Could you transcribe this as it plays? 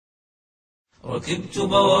ركبت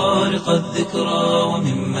بوارق الذكرى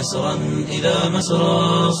ومن مسرى إلى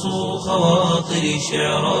مسرى صو خواطري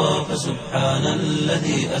شعرا فسبحان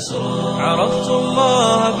الذي أسرى عرفت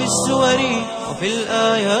الله بالسور وفي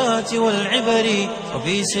الآيات والعبر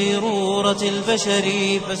وفي سيرورة البشر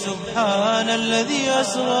فسبحان الذي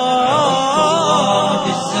أسرى عرفت الله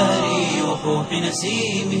بالزهر وفوح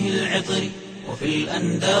نسيمه العطر وفي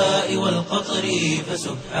الأنداء والقطر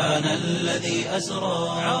فسبحان الذي أسرى.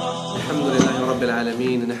 الحمد لله رب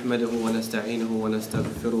العالمين، نحمده ونستعينه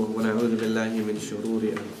ونستغفره ونعوذ بالله من شرور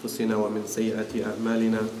أنفسنا ومن سيئات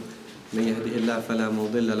أعمالنا، من يهده الله فلا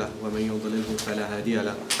مضل له ومن يضلله فلا هادي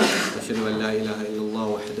له، أشهد أن لا إله إلا الله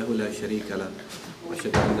وحده لا شريك له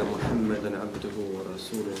وأشهد أن محمدا عبده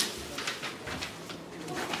ورسوله.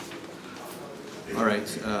 All right.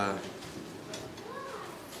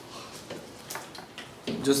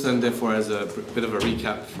 Just then, therefore, as a bit of a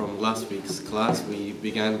recap from last week's class, we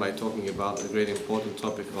began by talking about the great important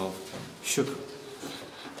topic of shukr.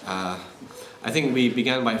 I think we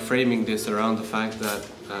began by framing this around the fact that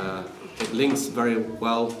it links very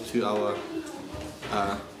well to our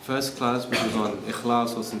first class, which was on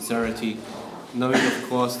ikhlas or sincerity, knowing, of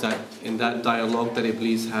course, that in that dialogue that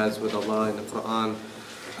Iblis has with Allah in the Quran,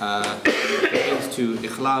 to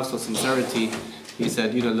ikhlas or sincerity, he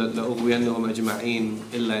said, I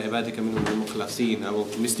will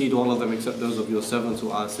mislead all of them except those of your servants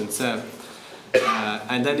who are sincere.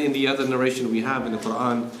 And then in the other narration we have in the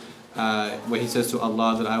Quran, where he says to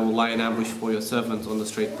Allah that I will lie in ambush for your servants on the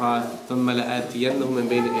straight path.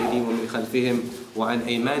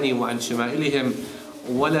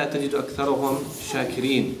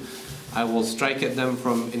 I will strike at them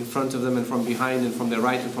from in front of them and from behind and from their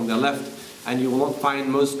right and from their left. And you will not find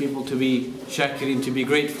most people to be shakirin, to be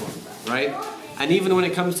grateful, right? And even when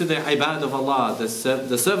it comes to the ibad of Allah, the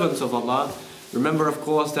servants of Allah, remember, of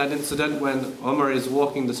course, that incident when Umar is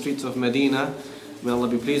walking the streets of Medina, may Allah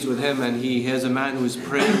be pleased with him, and he hears a man who is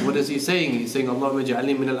praying. What is he saying? He's saying, Allahumma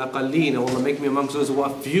ja'alni min al-aqalleen, Allah make me amongst those who are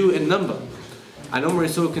few in number. And Umar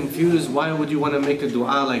is so confused, why would you want to make a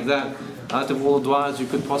dua like that? Out of all du'as you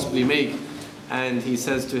could possibly make. And he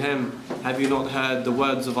says to him, have you not heard the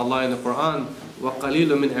words of Allah in the Quran? وَقَلِيلٌ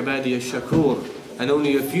مِّنْ عِبَادِيَ الشَّكُورِ, and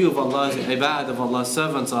only a few of Allah's ibad, of Allah's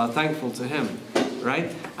servants are thankful to Him, right?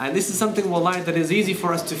 And this is something, wallahi, that is easy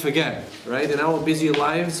for us to forget, right? In our busy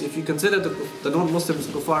lives, if you consider the non-Muslims,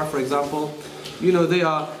 kuffar, for example, they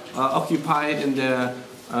are occupied in their,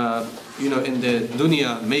 in their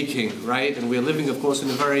dunya making, right? And we are living, of course, in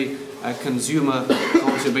a very consumer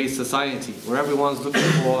culture-based society where everyone's looking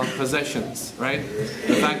for possessions, right?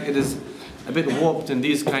 In fact, it is a bit warped in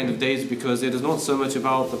these kind of days because it is not so much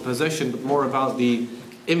about the possession but more about the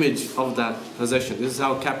image of that possession. This is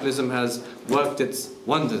how capitalism has worked its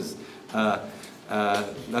wonders. That's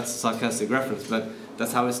a sarcastic reference, but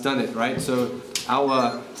that's how it's done it, right? So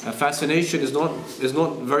our fascination is not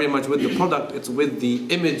very much with the product, it's with the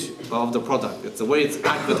image of the product. It's the way it's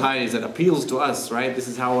advertised that appeals to us, right? This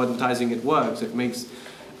is how advertising it works. It makes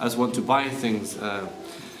us want to buy things.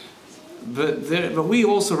 But we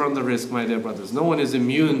also run the risk, my dear brothers. No one is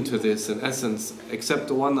immune to this in essence, except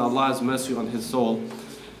the one that Allah has mercy on his soul.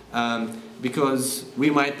 Because we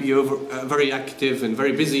might be very active and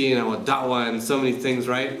very busy in our da'wah and so many things,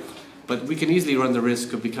 right? But we can easily run the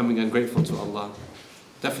risk of becoming ungrateful to Allah.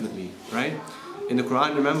 Definitely, right? In the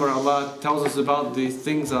Quran, remember, Allah tells us about these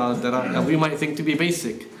things that we might think to be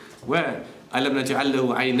basic. Where? أَلَمْ نَجْعَلْ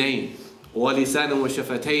لَهُ عَيْنَيْنِ وَلِسَانًا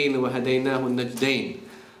وَشَفَتَيْنِ وَهَدَيْنَاهُ النَّجْدَيْنِ.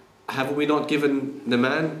 Have we not given the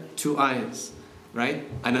man 2 eyes, right?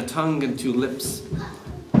 And a tongue and 2 lips.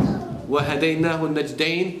 وَهَدَيْنَاهُ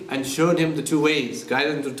النَّجْدَيْنِ, and showed him the 2 ways,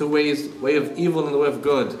 guided him to 2 ways, way of evil and the way of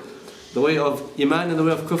good. The way of iman and the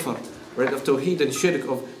way of kufr, right? Of tawheed and shirk,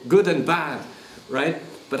 of good and bad, right?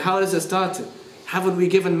 But how does it start? Haven't we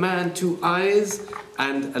given man 2 eyes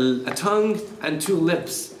and a tongue and 2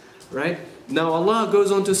 lips, right? Now Allah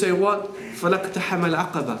goes on to say what? فَلَقْتَحَمَ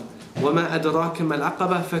الْعَقَبَةِ وَمَا أَدْرَاكَ مَا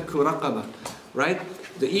الْعَقَبَةِ فَكُّ رَقَبَةِ, right?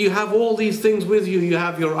 That you have all these things with you. You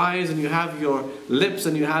have your eyes and you have your lips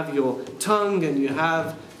and you have your tongue and you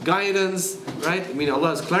have guidance, right? I mean, Allah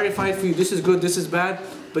has clarified for you, this is good, this is bad,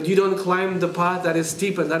 but you don't climb the path that is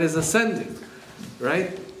steep and that is ascending,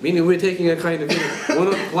 right? Meaning we're taking a kind of hill.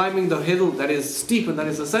 We're not climbing the hill that is steep and that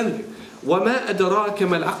is ascending. وَمَا أَدْرَاكَ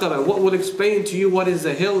مَا الْعَقَبَةِ, what will explain to you what is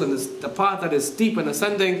the hill and the path that is steep and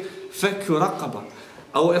ascending? فَكُّ رَقَبَةِ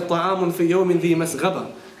أَوْ إِطْعَامٌ فِي يَوْمٍ ذِي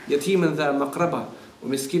مَسْغَبَةِ يَتِيمًا ذَا مَقْرَبَةِ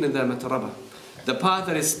وَمِسْكِينًا ذَا مَتْرَبَةِ. The path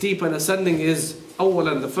that is steep and ascending is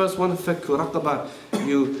أولا, the first one, فَكُّ رَقَبَةِ,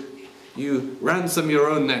 you ransom your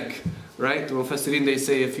own neck, right? The Mufassirin, they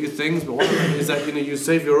say a few things, but one of them is that, you know, you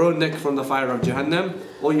save your own neck from the fire of Jahannam,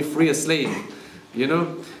 or you free a slave. You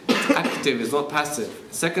know, it's active, it's not passive.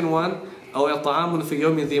 Second one, or you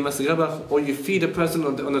feed a person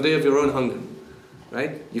on the day of your own hunger,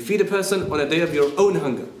 right? You feed a person on a day of your own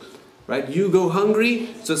hunger, right? You go hungry,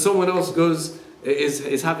 so someone else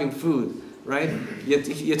is having food, right?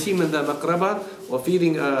 Yatim in the maqraba, or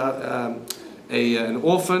feeding an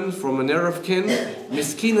orphan from a near of kin,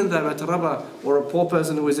 miskin in the matraba, or a poor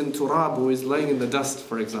person who is in turab, who is lying in the dust,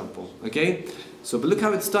 for example. Okay, so but look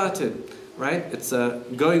how it started. Right? It's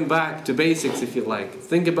going back to basics, if you like.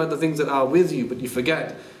 Think about the things that are with you, but you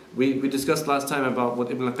forget. We discussed last time about what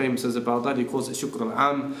Ibn al-Qayyim says about that. He calls it shukr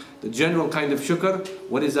al-am, the general kind of shukr.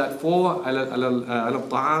 What is that for?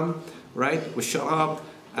 Al-ta'am, right? Wa-sharab,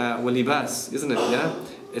 wa-libas, isn't it? Yeah?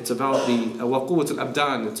 It's about the waqut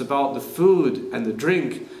al-abdan. It's about the food and the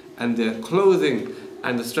drink and the clothing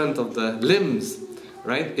and the strength of the limbs.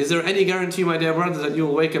 Right? Is there any guarantee, my dear brothers, that you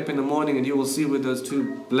will wake up in the morning and you will see with those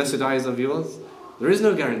two blessed eyes of yours? There is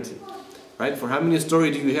no guarantee. Right? For how many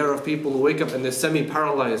stories do you hear of people who wake up and they're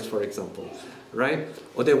semi-paralyzed, for example? Right?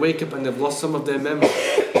 Or they wake up and they've lost some of their memory.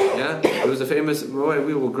 Yeah? There was a famous, when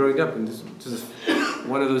we were growing up, and this is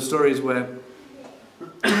one of those stories where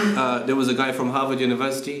there was a guy from Harvard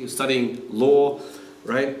University studying law,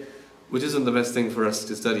 right? Which isn't the best thing for us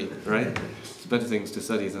to study, right? There's better things to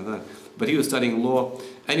study than that. But he was studying law.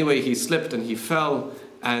 Anyway, he slipped and he fell,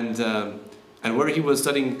 and where he was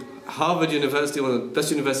studying Harvard University, one of the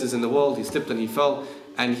best universities in the world, he slipped and he fell,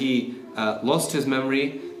 and he lost his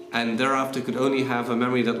memory, and thereafter could only have a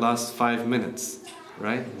memory that lasts 5 minutes,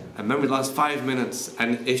 right? A memory that lasts 5 minutes,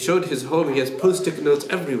 and it showed his home. He has post-it notes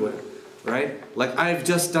everywhere, right? Like, I've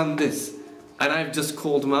just done this, and I've just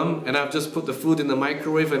called mum, and I've just put the food in the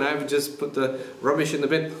microwave, and I've just put the rubbish in the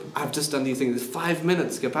bin. I've just done these things. It's 5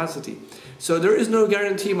 minutes capacity. So there is no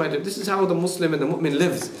guarantee, my dear. This is how the Muslim and the mu'min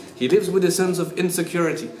lives. He lives with a sense of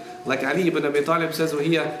insecurity. Like Ali ibn Abi Talib says,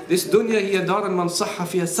 this dunya hiya daran man sahha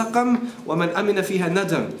fiha saqam wa man amina fiha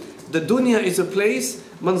nadam. The dunya is a place,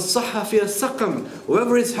 man sahha fiha saqam.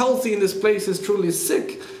 Whoever is healthy in this place is truly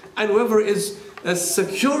sick. And whoever is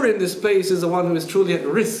secure in this place is the one who is truly at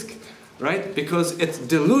risk. Right? Because it's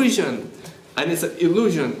delusion and it's an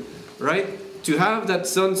illusion, right? To have that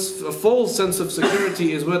sense, a false sense of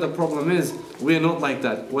security is where the problem is. We are not like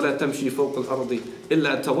that. وَلَا تَمْشِي فَوْقَ الْأَرْضِ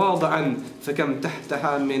إِلَّا تَوَاضَعًا فَكَمْ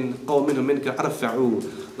تَحْتَهَا مِنْ قَوْمٍ مِنْكَ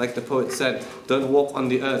أَرْفَعُوا. Like the poet said, don't walk on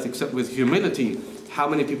the earth except with humility. How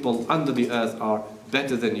many people under the earth are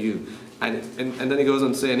better than you? And then he goes on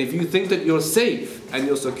to say, and if you think that you're safe and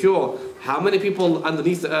you're secure, how many people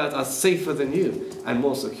underneath the earth are safer than you and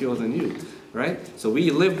more secure than you, right? So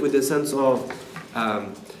we live with a sense of,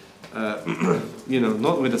 not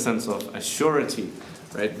with a sense of assurity,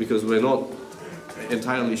 right? Because we're not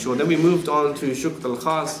entirely sure. Then we moved on to shukr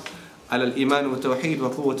al-khas, al-iman wa tawheed wa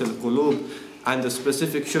quwwat al-qulub, and the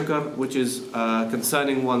specific shukr, which is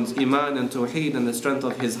concerning one's iman and tawheed and the strength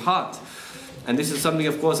of his heart. And this is something,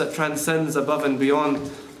 of course, that transcends above and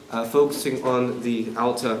beyond focusing on the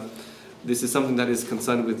outer. This is something that is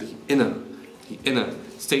concerned with the inner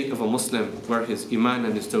state of a Muslim, where his iman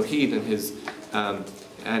and his tawheed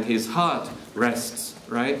and his heart rests,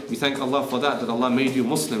 right? We thank Allah for that Allah made you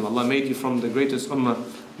Muslim. Allah made you from the greatest ummah,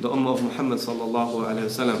 the ummah of Muhammad sallallahu alaihi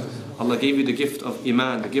wasallam. Allah gave you the gift of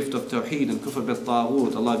iman, the gift of tawheed and kufr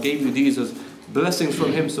bil-taghut. Allah gave you these as blessings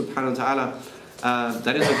from Him subhanahu wa ta'ala.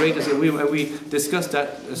 That is the greatest. And we discussed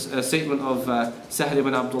that statement of Sahl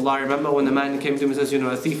ibn Abdullah. Remember when the man came to him and says,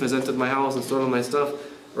 a thief has entered my house and stolen my stuff,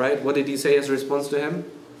 right? What did he say as a response to him?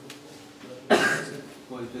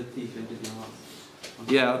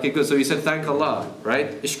 Yeah, okay, good. So he said, thank Allah,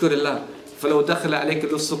 right? Ishkurillah. فَلَوْ دَخَلَ عَلَيْكَ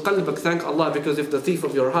لُصُّ قَلْبَكَ. Thank Allah, because if the thief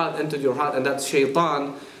of your heart entered your heart and that's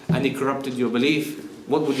shaitan and he corrupted your belief,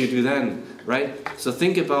 what would you do then, right? So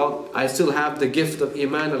think about, I still have the gift of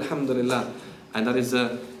iman, alhamdulillah. And that is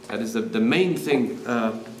the main thing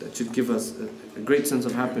that should give us a great sense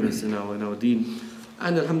of happiness in our deen.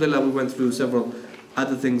 And alhamdulillah, we went through several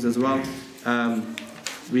other things as well.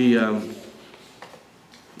 We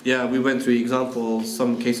went through examples,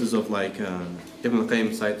 some cases of like Ibn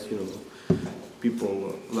al-Qayyim cites,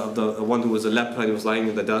 people, the one who was a leper and he was lying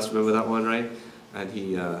in the dust. Remember that one, right? And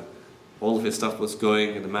he all of his stuff was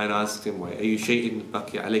going, and the man asked him, "Why are you shay'in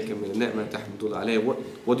baqi alayka min ni'ma tahmudullah alayh?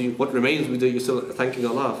 What remains with you? You're still thanking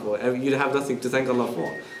Allah for? You have nothing to thank Allah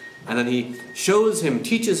for." And then he shows him,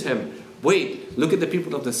 teaches him. Wait, look at the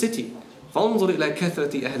people of the city. فَانظُرْ إِلَى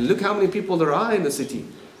كَثْرَةِ أَهْلِ. Look how many people there are in the city.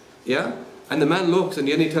 Yeah? And the man looks and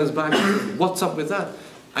then he turns back. What's up with that?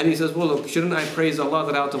 And he says, well, look, shouldn't I praise Allah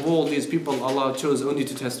that out of all these people, Allah chose only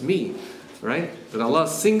to test me, right? That Allah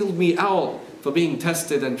singled me out for being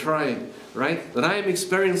tested and tried, right? That I am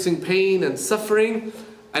experiencing pain and suffering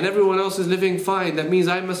and everyone else is living fine. That means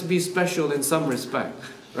I must be special in some respect,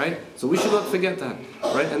 right? So we should not forget that,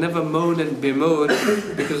 right? And never moan and bemoan,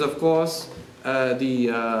 because of course,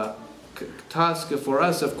 the task for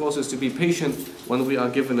us, of course, is to be patient when we are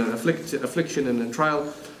given an affliction and a trial.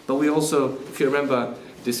 But we also, if you remember,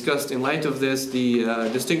 discussed in light of this the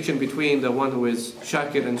distinction between the one who is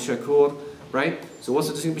shakir and shakur, right? So what's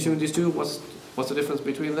the distinction between these two? What's the difference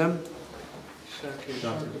between them? Shakir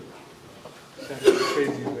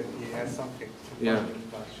praises when he has something. Yeah.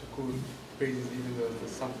 But shakur praises even though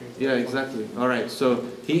there's something. Yeah, exactly. All right. So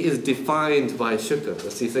he is defined by shukr.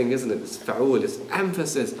 That's the thing, isn't it? It's fa'ul, it's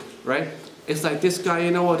emphasis, right? It's like this guy,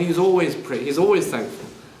 you know what? He's always he's always thankful.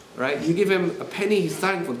 Right? You give him a penny, he's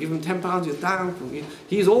thankful. Give him £10, he's thankful.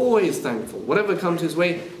 He's always thankful. Whatever comes his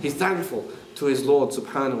way, he's thankful to his Lord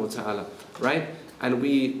subhanahu wa ta'ala. Right? And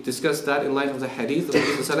we discussed that in light of the hadith of the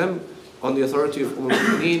Prophet on the authority of Umm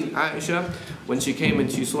Aisha, when she came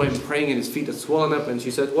and she saw him praying and his feet had swollen up, and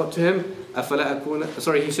she said, what to him? He said,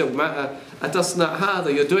 Atasna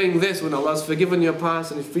hada, you're doing this when Allah has forgiven your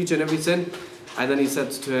past and feature and every sin. And then he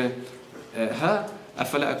said to her,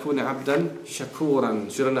 أَفَلَا أَكُونَ عَبْدًا شَكُورًا,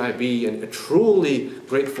 shouldn't I be a truly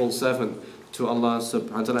grateful servant to Allah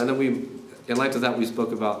subhanahu wa ta'ala? And then in light of that, we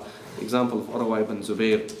spoke about the example of Urwa ibn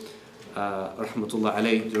Zubayr, rahmatullah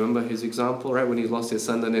alayh. Do you remember his example, right? When he lost his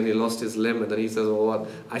son and then he lost his limb, and then he says, oh, what?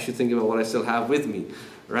 I should think about what I still have with me,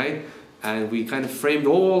 right? And we kind of framed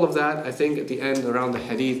all of that, I think, at the end around the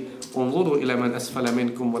hadith. انظروا إلى من أسفل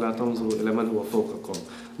منكم ولا تنظروا إلى من هو فوقكم.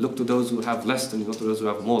 Look to those who have less than you, not to those who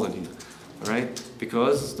have more than you. Right?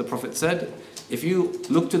 Because the Prophet said, if you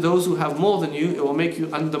look to those who have more than you, it will make you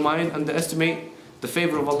underestimate the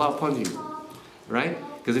favor of Allah upon you. Right?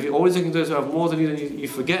 Because if you're always looking to those who have more than you, then you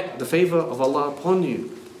forget the favor of Allah upon you.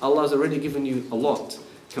 Allah has already given you a lot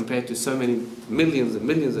compared to so many millions and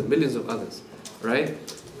millions and millions of others. Right?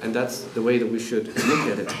 And that's the way that we should look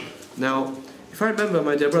at it. Now, if I remember,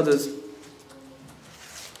 my dear brothers,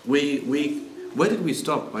 where did we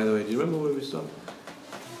stop, by the way? Do you remember where we stopped?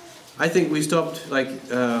 I think we stopped like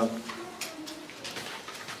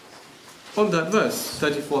on that verse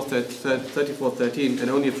 34:13, and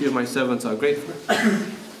only a few of my servants are grateful.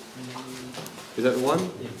 Is that one?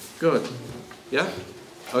 Yeah. Good. Yeah?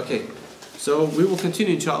 Okay. So we will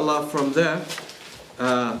continue inshallah from there.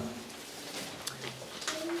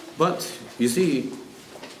 But you see,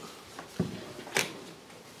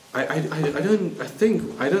 I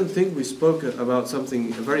don't think we spoke about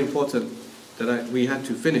something very important that we had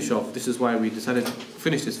to finish off. This is why we decided to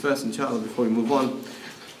finish this first inshallah before we move on.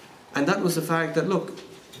 And that was the fact that, look,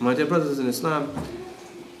 my dear brothers in Islam,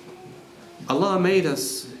 Allah made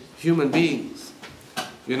us human beings.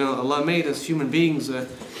 You know, Allah made us human beings,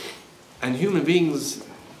 and human beings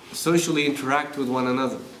socially interact with one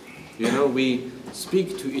another. You know, we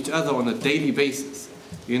speak to each other on a daily basis.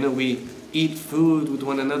 You know, we eat food with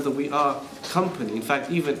one another. We are company. In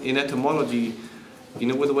fact, even in etymology, you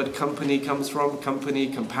know where the word company comes from? Company,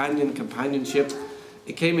 companion, companionship.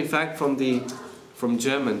 It came, in fact, from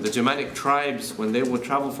German. The Germanic tribes, when they would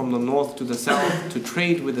travel from the north to the south to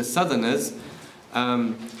trade with the southerners,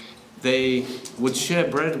 they would share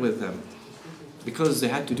bread with them because they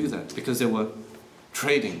had to do that, because they were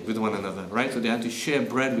trading with one another, right? So they had to share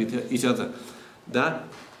bread with each other. That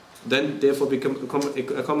then therefore become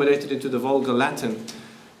accommodated into the vulgar Latin.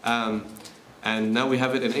 And now we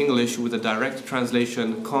have it in English with a direct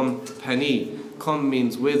translation, compagnie. Com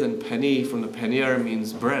means with, and pani from the pannier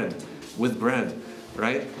means bread, with bread,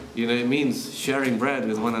 right? You know, it means sharing bread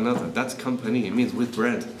with one another. That's company, it means with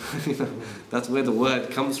bread. You know, that's where the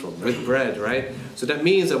word comes from, with bread, right? So that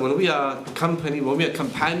means that when we are company, when we are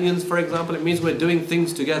companions, for example, it means we're doing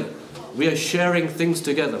things together. We are sharing things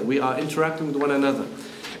together. We are interacting with one another.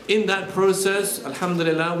 In that process,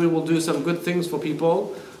 alhamdulillah, we will do some good things for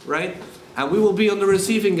people, right? And we will be on the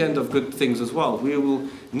receiving end of good things as well. We will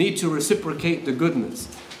need to reciprocate the goodness.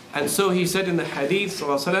 And so he said in the hadith,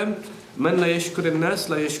 sallallahu Man la yashkur al-nas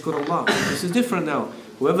la yashkur Allah. This is different now.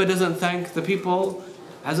 Whoever doesn't thank the people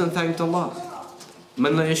hasn't thanked Allah.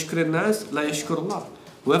 Man la yashkur al-nas la yashkur Allah.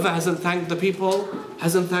 Whoever hasn't thanked the people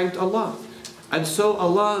hasn't thanked Allah. And so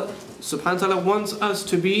Allah subhanahu wa ta'ala wants us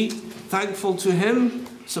to be thankful to Him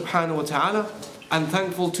subhanahu wa ta'ala and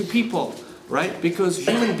thankful to people. Right? Because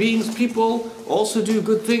human beings, people also do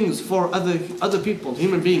good things for other people,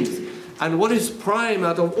 human beings. And what is prime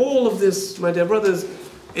out of all of this, my dear brothers,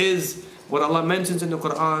 is what Allah mentions in the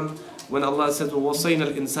Qur'an, when Allah says,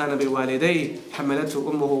 وَوَصَّيْنَا الْإِنسَانَ بِوَالِدَيْهِ حَمَلَتْهُ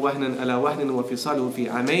أُمُّهُ وَهْنًا عَلَى وَهْنٍ وَفِصَالُهُ فِي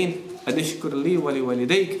عَامَيْنِ أَنِ اشْكُرْ لِي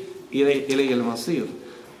وَلِوَالِدَيْكَ إِلَيَّ الْمَصِيرُ.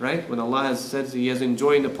 Right? When Allah has said He has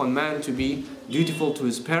enjoined upon man to be dutiful to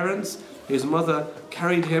his parents, his mother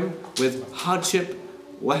carried him with hardship,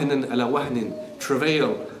 وَهْنًا عَلَى وَهْنٍ,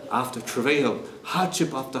 travail after travail,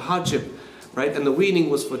 hardship after hardship. Right? And the weaning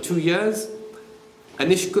was for 2 years.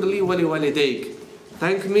 أَنِ اشْكُرْ لِي وَلِوَالِدَيْكَ,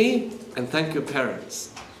 thank me and thank your parents.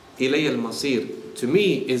 إِلَيَّ الْمَصِيرُ, to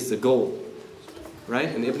me is the goal. Right?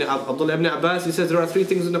 And Abdullah ibn Abbas, he says there are 3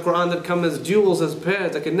 things in the Quran that come as jewels, as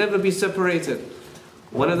pairs, that can never be separated.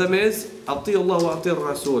 One of them is أطيع الله وأطيع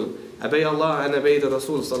الرسول, obey Allah and obey the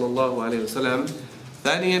Rasul sallallahu alayhi wa sallam.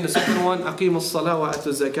 ثانيا, the second one, أقيم الصلاة وأتوا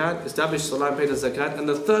الزكاة, establish salah and pay the zakat. And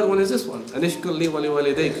the third one is this one, أن اشكر لي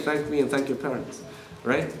ولوالديك, thank me and thank your parents.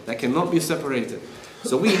 Right? That cannot be separated.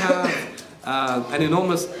 So we have an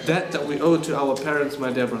enormous debt that we owe to our parents,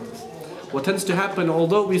 my dear brothers. What tends to happen,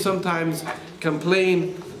 although we sometimes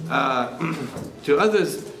complain to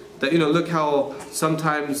others that, look how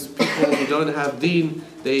sometimes people who don't have deen,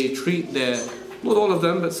 they treat their, not all of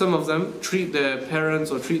them, but some of them, treat their parents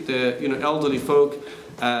or treat their elderly folk,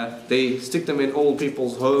 they stick them in old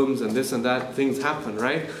people's homes and this and that, things happen,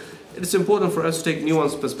 right? It's important for us to take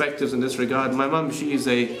nuanced perspectives in this regard. My mum, she is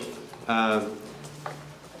a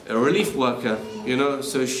relief worker,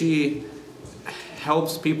 so she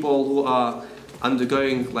helps people who are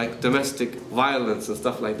undergoing like domestic violence and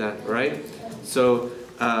stuff like that, right? So,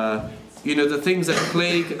 the things that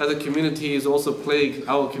plague other communities also plague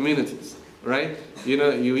our communities, right? You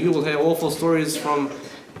will hear awful stories from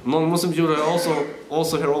non-Muslims, you will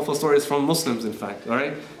also hear awful stories from Muslims, in fact, all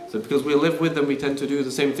right? So because we live with them, we tend to do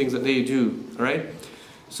the same things that they do, all right?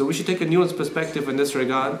 So we should take a nuanced perspective in this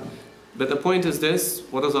regard. But the point is this,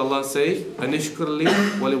 what does Allah say? أَنِشْكُرْ لِي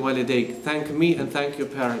وَلِوَالِدَيْكَ, thank me and thank your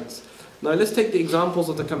parents. Now let's take the examples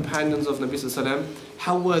of the companions of Nabi Sallallahu Alaihi Wasallam.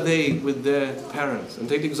 How were they with their parents? And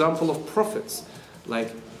take the example of prophets.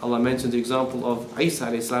 Like Allah mentioned the example of Isa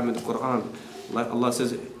alayhi salam in the Qur'an. Like Allah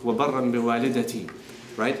says, وَبَرًّا بِوَالِدَتِي,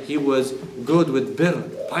 right? He was good with birr,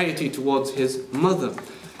 piety towards his mother.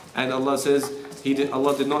 And Allah says,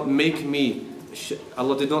 Allah did not make me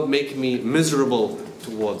miserable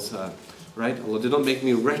towards her, right? Allah did not make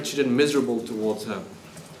me wretched and miserable towards her.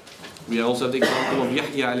 We also have the example of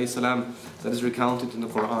Yahya alayhi salam that is recounted in the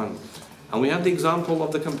Quran. And we have the example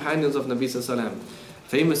of the companions of Nabi Sallallahu Alaihi Wasallam.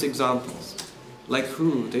 Famous examples. Like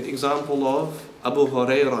who? Take the example of Abu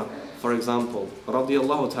Hurairah, for example,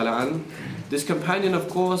 radiyallahu ta'ala an. This companion, of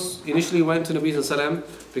course, initially went to Nabi Sallallahu Alaihi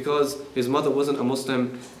Wasallam because his mother wasn't a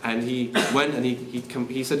Muslim, and he went and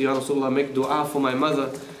he said, Ya Rasulullah, make dua for my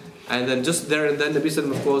mother. And then just there and then, Nabi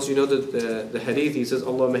Sallallahu Alaihi Wasallam, of course, the hadith, he says,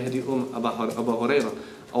 Allah mahdi Abu Hurairah.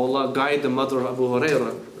 Allah guide the mother of Abu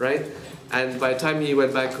Hurairah, right? And by the time he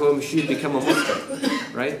went back home, she had become a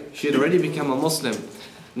Muslim, right? She had already become a Muslim.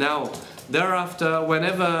 Now, thereafter,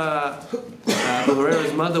 whenever Abu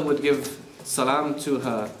Hurairah's mother would give salam to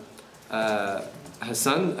her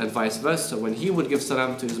son, and vice versa, when he would give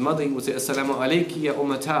salam to his mother, he would say, Assalamu alayki ya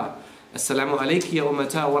ummata, Assalamu alayki ya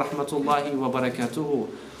ummata wa rahmatullahi wa barakatuhu,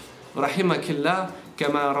 rahimakillah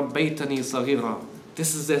kama rabbaytani saghira.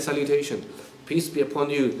 This is their salutation. Peace be upon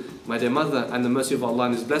you, my dear mother, and the mercy of Allah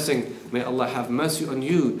and His blessing. May Allah have mercy on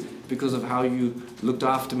you because of how you looked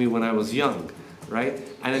after me when I was young, right?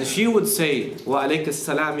 And then she would say, Wa alayka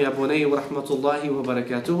as-salam ya bunay wa rahmatullahi wa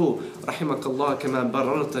barakatuhu, rahimakallah kama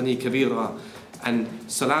barartani kabira. And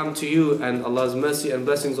salam to you and Allah's mercy and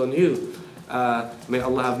blessings on you. May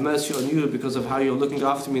Allah have mercy on you because of how you're looking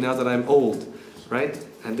after me now that I'm old, right?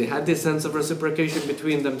 And they had this sense of reciprocation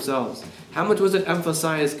between themselves. How much was it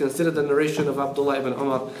emphasized? Consider the narration of Abdullah ibn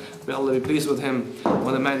Umar, may Allah be pleased with him,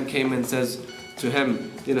 when a man came and says to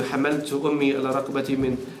him, حَمَلْتُ أُمِّي عَلَى رَقْبَتِي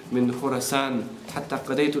مِنْ خُرَسَانٍ حَتَّى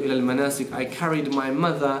قَدَيْتُ إِلَى الْمَنَاسِكِ, I carried my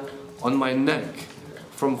mother on my neck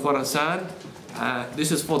from Khurasan.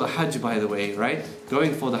 This is for the Hajj, by the way, right?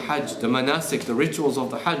 Going for the Hajj, the manasik, the rituals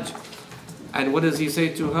of the Hajj. And what does he say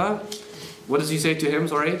to her? What does he say to him,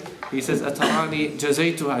 sorry? He says, Atarani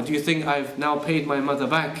jazaytuha, do you think I've now paid my mother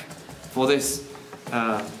back for this?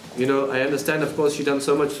 I understand, of course, she done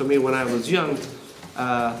so much for me when I was young,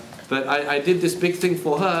 but I did this big thing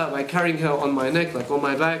for her by carrying her on my neck, like on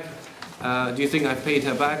my back. Do you think I paid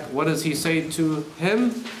her back? What does he say to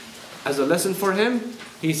him as a lesson for him?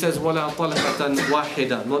 He says, وَلَا طَلَقَةً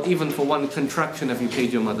وَاحِدًا, not even for one contraction have you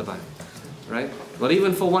paid your mother back. Right? Not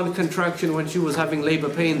even for one contraction when she was having labor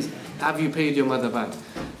pains have you paid your mother back.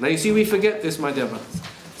 Now you see, we forget this, my dear brothers.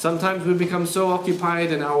 Sometimes we become so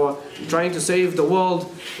occupied in our trying to save the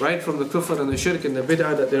world, right, from the kufr and the shirk and the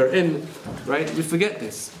bid'ah that they're in, right? We forget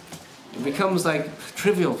this. it becomes like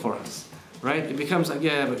trivial for us, right? It becomes like,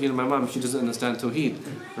 yeah, but my mom, she doesn't understand Tawheed,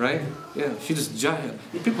 right? Yeah, she just jahil.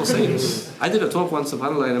 People say this. I did a talk once,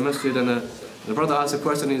 subhanAllah, in a masjid, and the brother asked a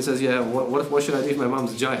question and he says, yeah, what should I do if my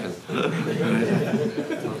mom's jahil?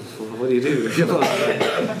 What do you do?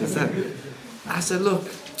 I said, look,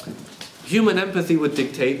 human empathy would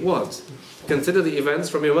dictate what? Consider the events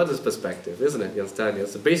from your mother's perspective, isn't it? You understand?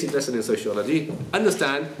 It's a basic lesson in sociology.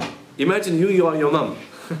 Understand, imagine you are your mum.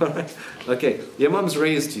 Okay, your mum's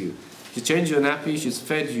raised you. She changed your nappy, she's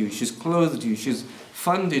fed you, she's clothed you, she's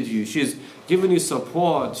funded you, she's given you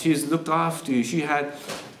support, she's looked after you, she had,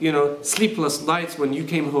 sleepless nights when you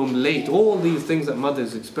came home late, all these things that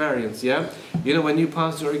mothers experience, yeah? When you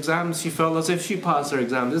passed your exams, she felt as if she passed her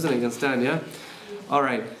exams, isn't it? You understand, yeah?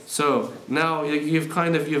 Alright, so now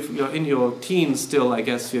you're in your teens still, I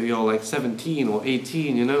guess, you're like 17 or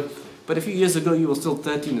 18, But a few years ago you were still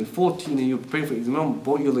 13 and 14 and you were praying for your mom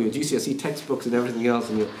bought you your GCSE textbooks and everything else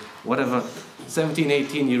and you whatever. 17,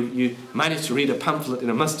 18, you managed to read a pamphlet in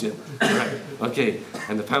a masjid, right? Okay,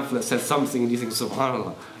 and the pamphlet says something and you think,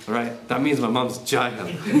 subhanAllah, right? That means my mom's jahil,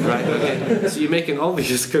 right? Okay, so you make an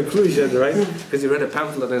obvious conclusion, right? Because you read a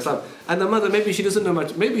pamphlet and stuff. And the mother, maybe she doesn't know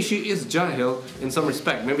much. Maybe she is jahil in some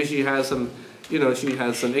respect. Maybe she has some, she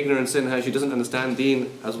has some ignorance in her. She doesn't understand deen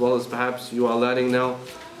as well as perhaps you are learning now.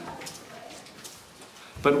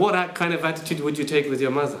 But what kind of attitude would you take with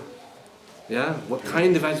your mother? Yeah? What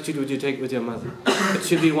kind of attitude would you take with your mother? It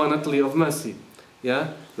should be one utterly of mercy.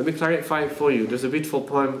 Yeah? Let me clarify it for you. There's a beautiful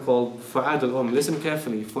poem called Fu'ad al-Um. Listen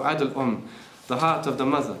carefully. Fu'ad al-Um. The heart of the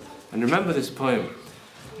mother. And remember this poem.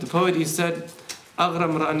 The poet, he said,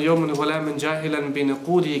 أغرم رأن يوم غلاما جاهلا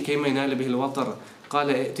بنقوده كيما ينال به الوطر قال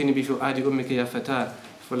ائتني بفؤاد أمك يا فتاة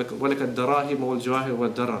ولك الدراهم والجواهر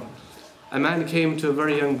والدرر. A man came to a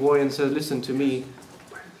very young boy and said, listen to me.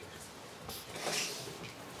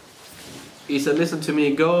 He said, listen to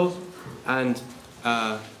me, go and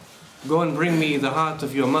bring me the heart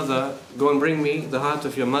of your mother. Go and bring me the heart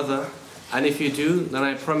of your mother. And if you do, then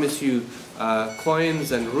I promise you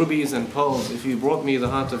coins and rubies and pearls if you brought me the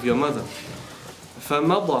heart of your mother.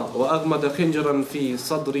 فمضى وأغمد خنجرا في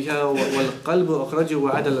صدرها والقلب أخرجه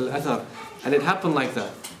وعدل الأثر. And it happened like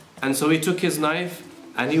that. And so he took his knife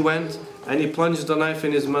and he went and he plunged the knife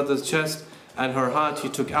in his mother's chest and her heart he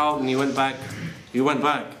took out and he went back.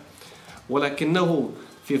 ولكنه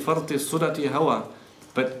في فرط السرعة هوى.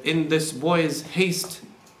 But in this boy's haste,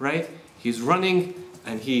 right? He's running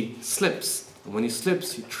and he slips. And when he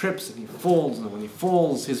slips, he trips and he falls. And when he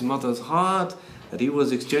falls, his mother's heart that he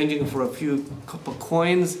was exchanging for a few copper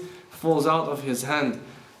coins falls out of his hand,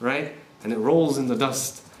 right? And it rolls in the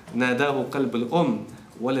dust. ناداه قلب الأم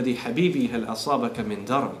ولدي حبيبي هل أصابك من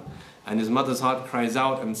درر. And his mother's heart cries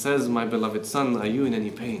out and says, my beloved son, are you in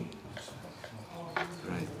any pain?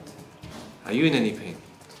 Right? Are you in any pain?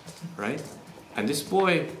 Right? And this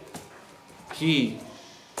boy,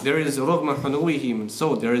 there is رغم حنوه,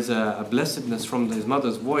 so there is a blessedness from his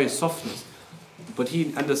mother's voice, softness. But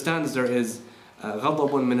he understands there is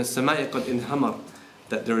غضب من السماء قد انهمر,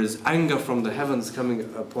 that there is anger from the heavens coming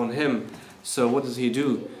upon him. So what does he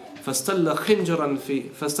do? فاستل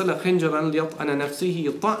خنجرا ليطأن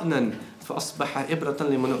نفسه طأنا فأصبح إبرة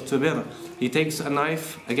لمن اعتبر. He takes a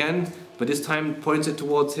knife again, but this time points it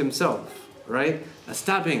towards himself, right? A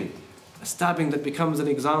stabbing that becomes an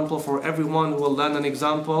example for everyone who will learn an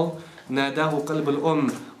example. ناداه قلب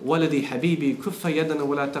الأم ولدي حبيبي كف يدنا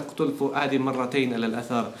ولا تقتل فؤادي مرتين على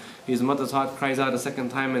الأثر. His mother's heart cries out a second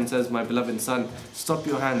time and says, my beloved son, stop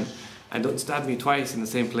your hand and don't stab me twice in the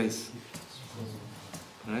same place.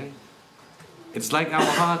 Right? It's like our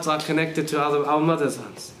hearts are connected to our mother's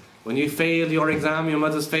hearts. When you fail your exam, your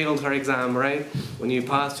mother's failed her exam, right? When you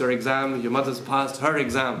pass your exam, your mother's passed her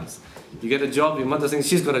exams. You get a job, your mother thinks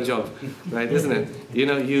she's got a job, right? Isn't it?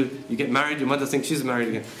 You get married, your mother thinks she's married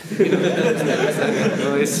again.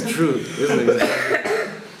 No, it's true, isn't it?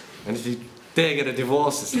 And if you dare get a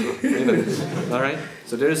divorce, all right?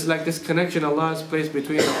 So there is like this connection Allah has placed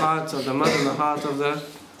between the hearts of the mother and the heart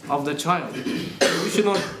of the child. We should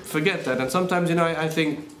not forget that. And sometimes, I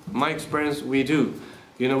think, my experience, we do.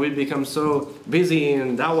 We become so busy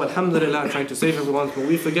in da'wah, alhamdulillah, trying to save everyone, but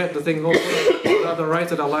we forget the thing, the right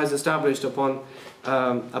that Allah has established upon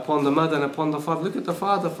the mother and upon the father. Look at the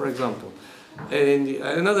father, for example. In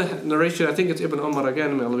another narration, I think it's Ibn Umar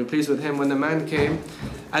again, may Allah be pleased with him, when the man came,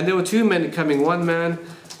 and there were two men coming, one man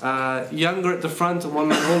younger at the front and one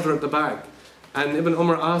man older at the back. And Ibn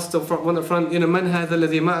Umar asked the one at the front, Man hadha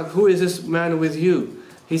alladhi ma'ak, who is this man with you?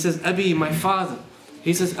 He says, Abi, my father.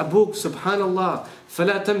 He says, Abuk, subhanallah,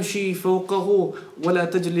 فَلَا تَمْشِي فَوْقَهُ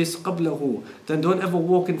وَلَا تَجْلِسْ قَبْلَهُ. Then don't ever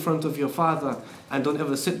walk in front of your father, and don't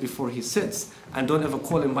ever sit before he sits, and don't ever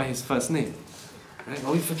call him by his first name. Right?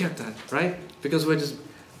 Oh, we forget that, right? Because we're just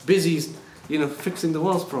busy, fixing the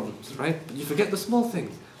world's problems, right? But you forget the small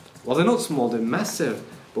things. Well, they're not small, they're massive,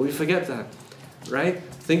 but we forget that, right?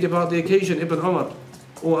 Think about the occasion, Ibn Umar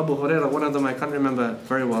or Abu Hurairah, one of them I can't remember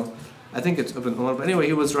very well. I think it's Ibn Umar, but anyway,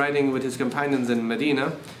 he was riding with his companions in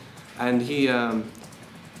Medina, and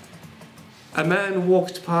a man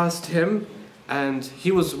walked past him, and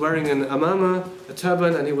he was wearing an amama, a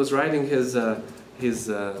turban, and he was riding his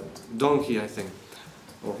donkey, I think,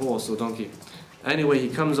 or horse or donkey. Anyway, he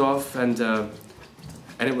comes off, and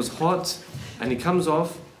it was hot, and he comes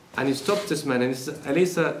off, and he stopped this man, and he said,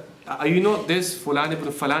 Alisa, are you not this Fulan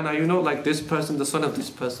ibn Fulan? Are you not like this person, the son of this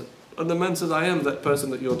person? And the man says, I am that person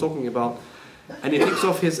that you're talking about. And he takes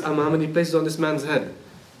off his amam and he places it on this man's head.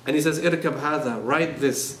 And he says, Irkab hadha, ride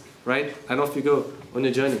this, right? And off you go on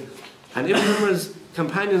your journey. And Ibn Umar's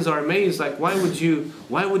companions are amazed, like, why would you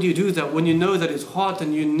do that when you know that it's hot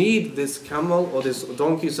and you need this camel, or this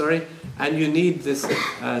donkey, sorry, and you need this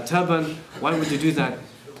turban? Why would you do that?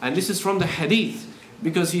 And this is from the hadith,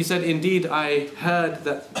 because he said, indeed, I heard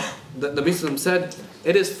that the Nabi said,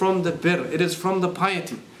 it is from the birr, it is from the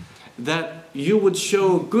piety, that you would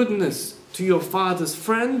show goodness to your father's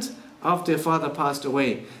friend after your father passed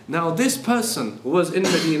away. Now this person who was in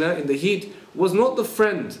Medina in the heat was not the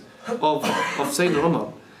friend of Sayyidina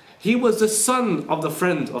Umar. He was the son of the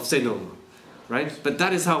friend of Sayyidina Umar, right? But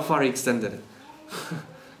that is how far he extended it.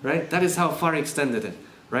 Right? That is how far he extended it.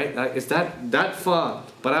 Right? It's that far,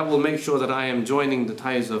 but I will make sure that I am joining the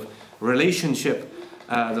ties of relationship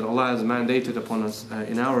that Allah has mandated upon us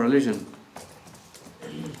in our religion.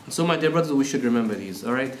 So my dear brothers, we should remember these,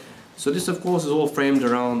 alright? So this of course is all framed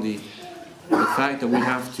around the fact that we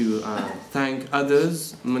have to thank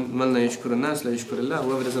others.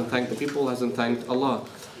 Whoever doesn't thank the people hasn't thanked Allah.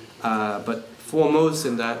 But foremost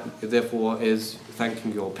in that, therefore, is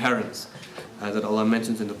thanking your parents, that Allah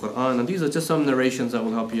mentions in the Qur'an. And these are just some narrations that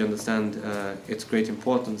will help you understand its great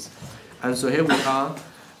importance. And so here we are.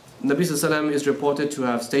 Nabi Sallallahu Alaihi Wasallam is reported to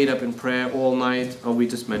have stayed up in prayer all night. Oh, we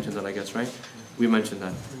just mentioned that, I guess, right? We mentioned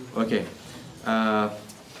that. Okay.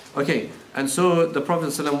 Okay. And so the Prophet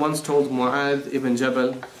ﷺ once told Mu'adh ibn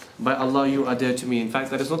Jabal, by Allah, you are dear to me. In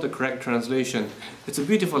fact, that is not the correct translation. It's a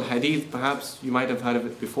beautiful hadith, perhaps you might have heard of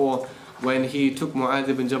it before, when he took Mu'adh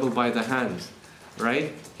ibn Jabal by the hand,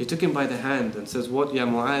 right? He took him by the hand and says, what, ya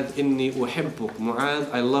Mu'adh, inni uhibbuk.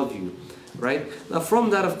 Mu'adh, I love you, right? Now from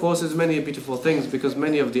that, of course, is many beautiful things, because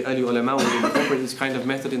many of the early ulama would incorporate this kind of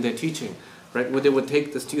method in their teaching, right? Where they would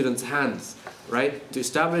take the students' hands, right? To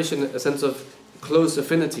establish a sense of close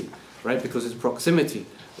affinity, right? Because it's proximity,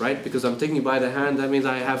 right? Because I'm taking you by the hand, that means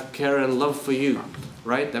I have care and love for you,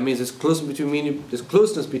 right? That means there's closeness between me and you, there's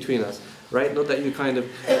closeness between us, right? Not that you kind of,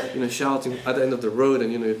 shouting at the end of the road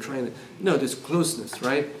and, you're trying to, no, there's closeness,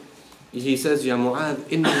 right? He says, Ya Mu'adh,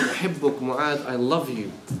 inni uhibbuk, Mu'adh, I love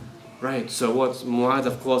you, right? So what Mu'adh,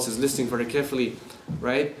 of course, is listening very carefully,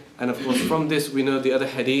 right? And of course, from this, we know the other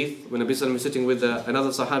hadith, when Nabi Sallallahu was sitting with another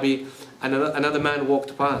Sahabi, and another man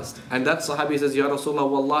walked past. And that Sahabi says, Ya Rasulullah,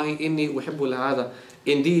 Wallahi inni uhibbul hadha.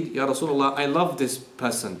 Indeed, Ya Rasulullah, I love this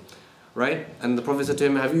person, right? And the Prophet said to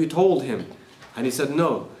him, have you told him? And he said,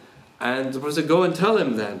 no. And the Prophet said, go and tell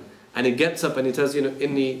him then. And he gets up and he tells,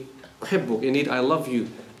 inni uhibbuk, indeed, I love you.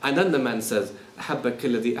 And then the man says, أحبك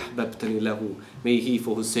الذي أحببتني له. May he,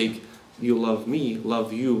 for whose sake you love me,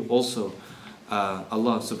 love you also.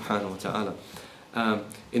 Allah subhanahu wa ta'ala.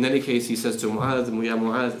 In any case, he says to Mu'adh, Ya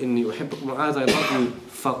Mu'adh, inni uhibbuk, Mu'adh, I love you,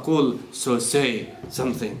 faqul, so say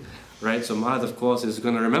something, right? So Mu'adh, of course, is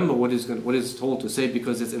going to remember what is told to say,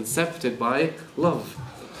 because it's incepted by love,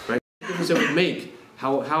 right? It would make,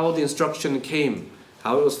 how the instruction came,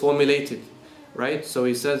 how it was formulated, right? So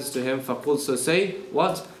he says to him, faqul, so say,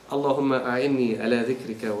 what? Allahumma a'inni ala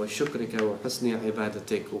dhikrika wa shukrika wa husni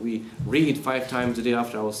ibadatik. We read 5 times a day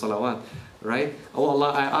after our salawat, right? Oh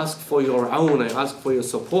Allah, I ask for your aun, I ask for your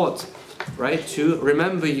support, right? To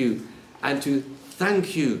remember you and to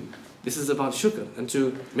thank you. This is about shukr, and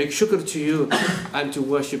to make shukr to you and to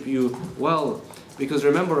worship you well. Because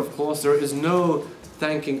remember, of course, there is no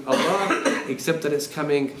thanking Allah except that it's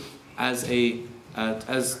coming as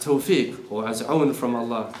tawfiq, or as aun from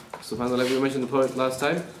Allah. SubhanAllah, we mentioned the poet last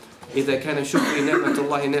time. إذا كان شكري نعمة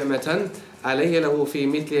الله نعمة علي له في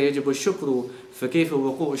مثلها يجب الشكر فكيف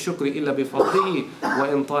وقوع الشكر إلا بفضله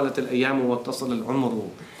وإن طالت الأيام واتصل العمر.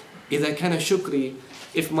 إذا كان شكري,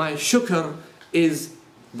 if my shukr is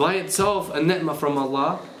by itself a ni'mah from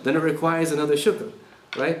Allah, then it requires another shukr,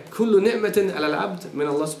 right? كل نعمة على العبد من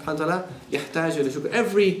الله سبحانه وتعالى يحتاج إلى شكر.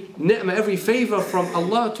 Every ni'mah, every favor from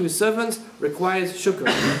Allah to His servants requires shukr.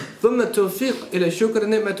 ثم التوفيق إلى شكر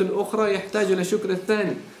نعمة أخرى يحتاج إلى شكر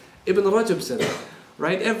الثاني. Ibn Rajab said,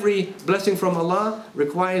 right? Every blessing from Allah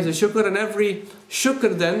requires a shukr, and every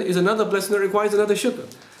shukr then is another blessing that requires another shukr,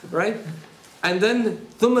 right? And then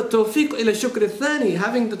ثم التوفيق إلى شكر الثاني,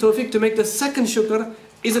 having the tawfiq to make the second shukr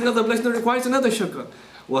is another blessing that requires another shukr.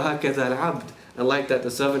 وهكذا العبد. And like that,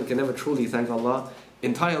 the servant can never truly thank Allah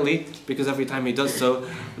entirely, because every time he does so,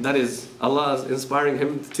 that is Allah is inspiring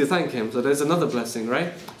him to thank Him. So there's another blessing,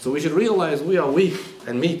 right? So we should realize we are weak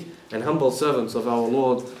and meek and humble servants of our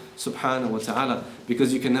Lord subhanahu wa ta'ala,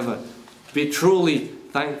 because you can never be truly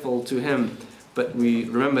thankful to Him. But we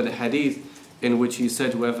remember the hadith in which He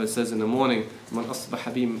said, whoever says in the morning, من أصبح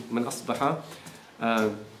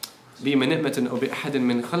بمنعمة أو بأحد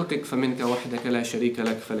من خلقك فمنك وحدك لا شريك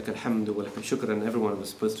لك فلك الحمد ولك الشكر. And everyone was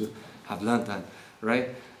supposed to have learned that,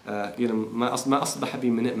 right? ما أصبح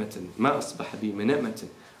بمنعمة,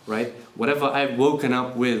 right? Whatever I've woken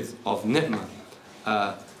up with of ni'mah,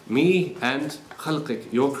 me and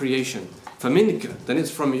خلقك, your creation, فمنك, then it's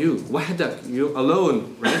from you, وحدك, you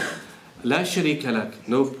alone, right? لا شريك لك,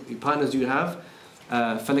 no partners you have,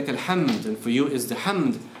 فلك الحمد, and for you is the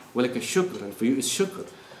hamd, ولك الشكر, and for you is shukr.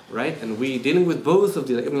 Right? And we dealing with both of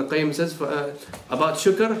these. Like Ibn al-Qayyim says about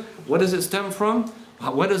shukr, what does it stem from?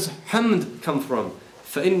 Where does hamd come from?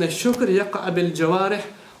 فَإِنَّ الشُّكْرِ يَقَعَ بِالْجَوَارِحِ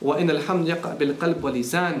وَإِنَّ الْحَمْدِ يَقَعَ بِالْقَلْبِ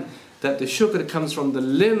وَلِسَانِ. That the shukr comes from the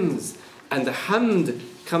limbs, and the hamd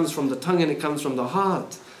comes from the tongue, and it comes from the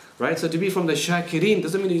heart. Right? So to be from the shakirin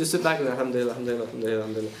doesn't mean you just sit back and alhamdulillah, alhamdulillah, alhamdulillah,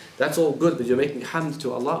 alhamdulillah. That's all good, but you're making hamd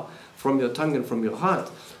to Allah from your tongue and from your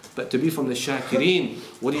heart. But to be from the shakirin,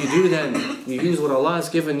 what do then? You use what Allah has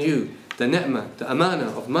given you, the ni'mah, the amana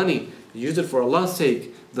of money, you use it for Allah's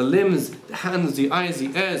sake, the limbs, the hands, the eyes,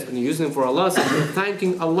 the ears, and you use them for Allah's sake. You're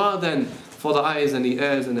thanking Allah then for the eyes and the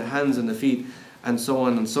ears and the hands and the feet, and so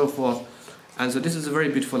on and so forth. And so this is a very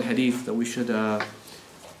beautiful hadith that we should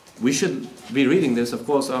be reading this, of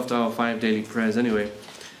course, after our 5 daily prayers anyway.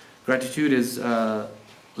 Gratitude is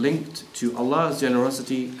linked to Allah's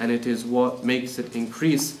generosity, and it is what makes it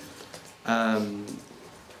increase.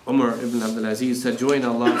 Umar ibn Abdul Aziz said, join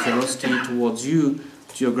Allah's generosity towards you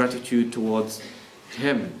to your gratitude towards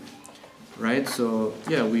Him. Right? So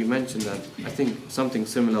yeah, we mentioned that, I think something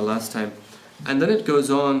similar last time. And then it goes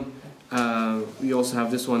on, we also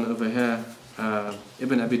have this one over here.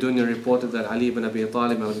 Ibn Abi Dunya reported that Ali ibn Abi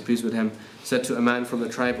Talib, may Allah be pleased with him, said to a man from the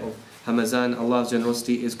tribe of Hamazan, Allah's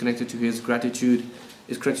generosity is connected to His gratitude,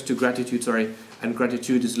 and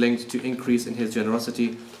gratitude is linked to increase in His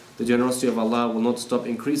generosity. The generosity of Allah will not stop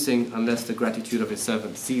increasing unless the gratitude of His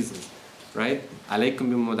servant ceases. Right? عليكم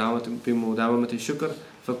بمداومة الشكر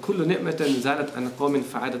فكل نعمة زالت عن قوم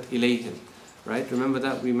فعادت إليهم. Right? Remember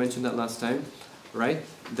that? We mentioned that last time. Right?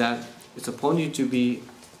 That it's upon you to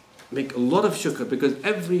make a lot of shukr, because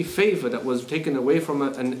every favor that was taken away from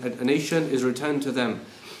a nation is returned to them.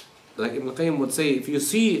 Like Ibn al-Qayyim would say, if you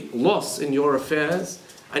see loss in your affairs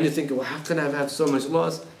and you think, well, how can I have so much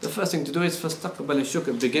loss? The first thing to do is فَاسْتَقْبَلِ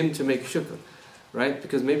الشُّكْر, begin to make shukr. Right?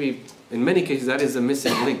 Because maybe in many cases that is the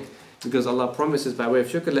missing link. Because Allah promises by way of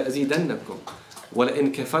shukr, لَأَزِيدَنَّكُمْ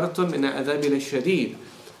وَلَإِنْ كَفَرْتُمْ إِنَّ عَذَابِي لَشَدِيدٌ.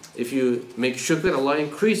 If you make shukr, Allah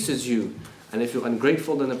increases you. And if you're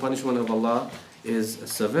ungrateful, then the punishment of Allah is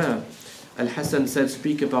severe. Al-Hasan said,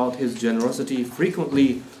 speak about His generosity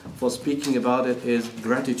frequently, for speaking about it is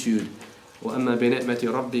gratitude. وَأَمَّا بِنِعْمَةِ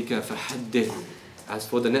رَبِّكَ فَحَدِّثْ. As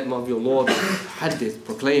for the ni'mah of your Lord, hadith,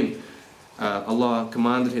 proclaim. Allah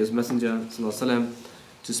commanded His Messenger ﷺ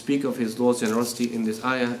to speak of His Lord's generosity in this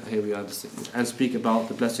ayah, here we are, and speak about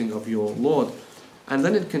the blessing of your Lord. And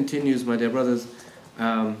then it continues, my dear brothers.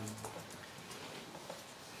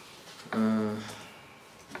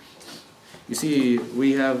 You see,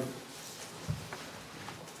 we have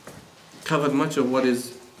covered much of what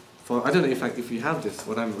is for. I don't know if you have this,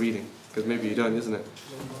 what I'm reading, because maybe you don't, isn't it?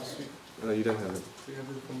 Last week. No, you don't have it. We have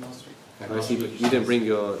it from last week. I see, but you didn't bring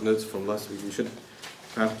your notes from last week. You should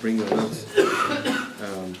perhaps bring your notes.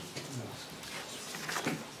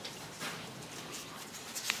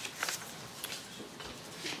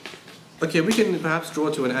 Okay, we can perhaps draw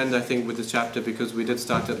to an end, I think, with this chapter, because we did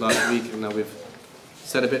start it last week, and now we've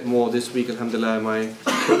said a bit more this week, alhamdulillah. My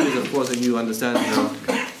hope is, of course, that you understand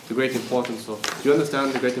the great importance of... Do you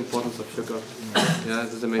understand the great importance of shukr? Yeah,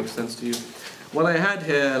 does it make sense to you? Well, I had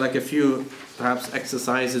here like a few, perhaps,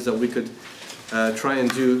 exercises that we could try and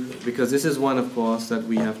do, because this is one, of course, that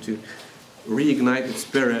we have to reignite the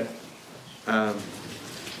spirit.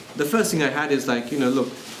 The first thing I had is like,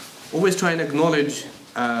 look, always try and acknowledge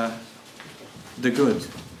the good.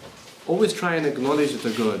 Always try and acknowledge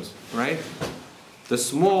the good, right? The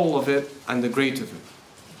small of it and the great of it.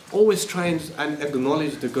 Always try and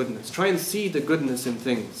acknowledge the goodness. Try and see the goodness in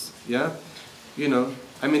things, yeah? You know,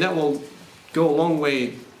 I mean, that will go a long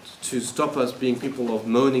way to stop us being people of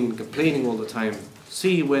moaning and complaining all the time.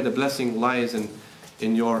 See where the blessing lies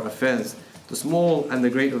in your affairs. The small and the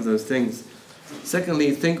great of those things.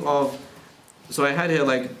 Secondly, think of, so I had here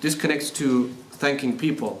like, this connects to thanking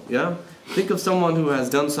people, yeah? Think of someone who has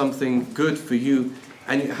done something good for you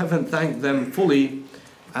and you haven't thanked them fully,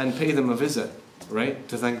 and pay them a visit, right?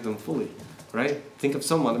 To thank them fully, right? Think of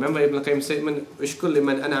someone. Remember Ibn Qayyim's statement, "Ishkul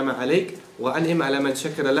liman an'ama alayk wa an'im ala man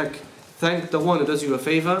shakara lak." Thank the one who does you a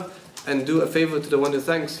favor and do a favor to the one who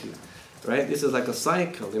thanks you, right? This is like a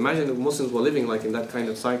cycle. Imagine if Muslims were living like in that kind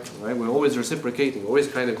of cycle, right? We're always reciprocating, always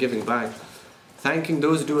kind of giving back. Thanking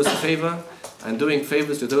those who do us a favor and doing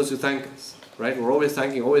favors to those who thank us, right? We're always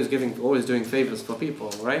thanking, always giving, always doing favors for people,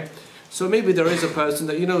 right? So maybe there is a person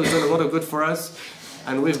that, you know, has done a lot of good for us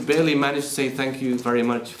and we've barely managed to say thank you very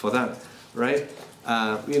much for that, right?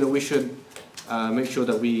 You know, we should make sure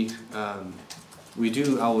that we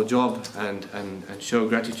do our job and show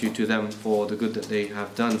gratitude to them for the good that they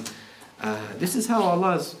have done. This is how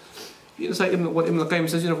Allah's, you know, it's like what Ibn Qayyim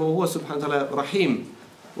says, you know, وَهُوَ سُبْحَانَهُ وَتَعَالَى رَحِيمٌ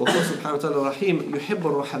وَهُوَ سُبْحَانَهُ وَتَعَالَى رَحِيمٌ يُحِبُّ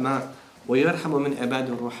الرُّحَمَاءَ وَيَرْحَمُ مِنْ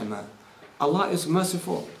عِبَادِ الرُّحَمَاءِ. Allah is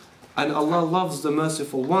merciful, and Allah loves the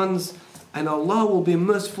merciful ones, and Allah will be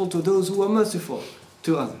merciful to those who are merciful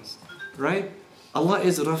to others, right? Allah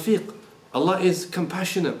is Rafiq, Allah is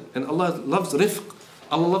compassionate, and Allah loves Rifq,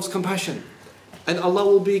 Allah loves compassion, and Allah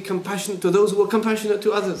will be compassionate to those who are compassionate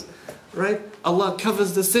to others, right? Allah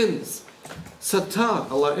covers the sins, Sattar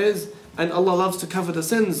Allah is, and Allah loves to cover the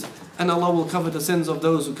sins, and Allah will cover the sins of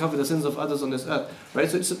those who cover the sins of others on this earth, right?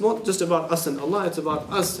 So it's not just about us and Allah, it's about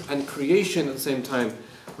us and creation at the same time,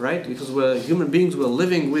 right? Because we're human beings, we're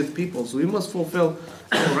living with people, so we must fulfill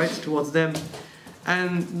our rights towards them.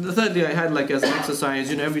 And the thirdly, I had like as an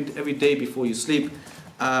exercise, you know, every day before you sleep,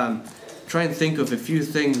 try and think of a few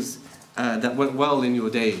things that went well in your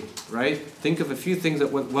day, right? Think of a few things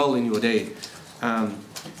that went well in your day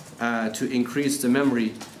to increase the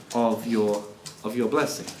memory of your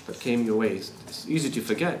blessing that came your way. It's easy to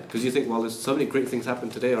forget because you think, well, there's so many great things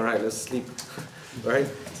happened today, all right, let's sleep, right?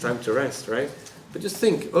 It's time to rest, right? But just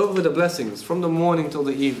think over the blessings from the morning till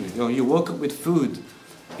the evening. You know, you woke up with food.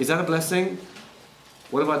 Is that a blessing?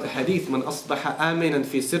 What about the hadith? من أصبح آمنا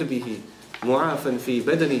في سربه معافا في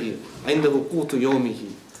بدنه عنده قوت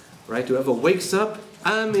يومه. Right? Whoever wakes up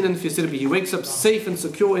آمنا في سربه, he wakes up safe and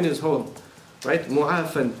secure in his home. Right?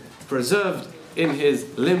 معافا, preserved in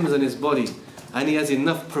his limbs and his body. And he has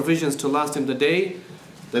enough provisions to last him the day.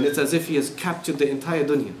 Then it's as if he has captured the entire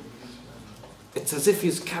dunya. It's as if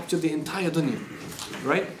he's captured the entire dunya.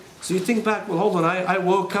 Right? So you think back, well, hold on, I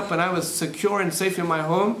woke up and I was secure and safe in my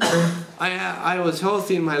home. I was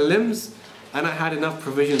healthy in my limbs, and I had enough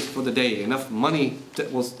provisions for the day, enough money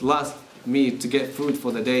that will last me to get food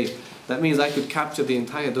for the day. That means I could capture the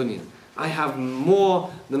entire dunya. I have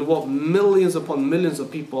more than what millions upon millions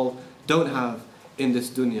of people don't have in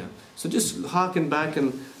this dunya. So just harken back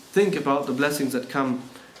and think about the blessings that come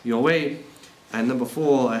your way. And number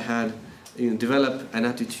 4, I had, you know, develop an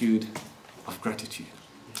attitude of gratitude.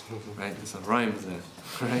 Right, there's some rhymes there,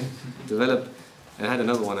 right? Develop, and I had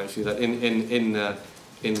another one actually, that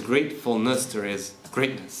in gratefulness there is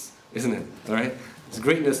greatness, isn't it? All right, there's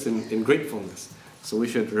greatness in gratefulness, so we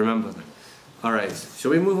should remember that. All right,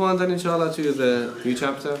 shall we move on then, inshallah, to the new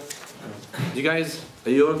chapter? You guys,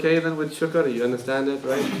 are you okay then with shukr? You understand it,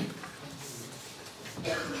 right?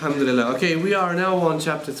 Alhamdulillah. Okay, we are now on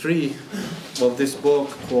chapter 3 of this book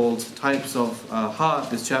called Types of Heart.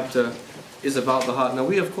 This chapter is about the heart. Now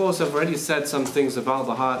we of course have already said some things about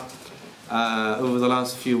the heart over the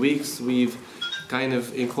last few weeks. We've kind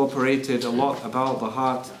of incorporated a lot about the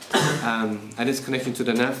heart and its connection to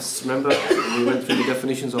the nafs. Remember, we went through the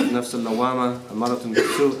definitions of nafs al-lawama, amaratun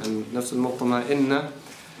bisu, and nafs al-mutma'inna.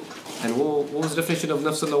 And what was the definition of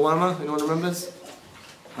nafs al-lawama? Anyone remembers?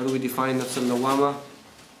 How do we define nafs al-lawama?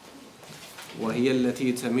 وهي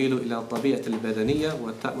التي تميل إلى الطبيعة البدنية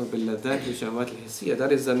وتأمر باللذات والشهوات الحسية.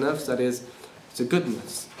 That is the nafs, it's a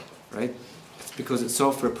goodness, right? It's because it's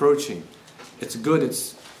self-reproaching. It's good,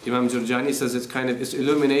 it's, Imam Jurjani says it's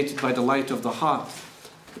illuminated by the light of the heart.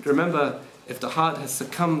 But remember, if the heart has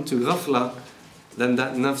succumbed to ghafla, then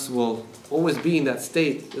that nafs will always be in that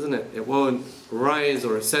state, isn't it? It won't rise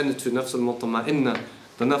or ascend to nafs al-mutma'inna,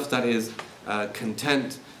 the nafs that is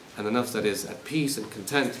content, and the nafs that is at peace and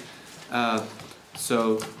content.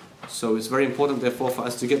 So it's very important, therefore, for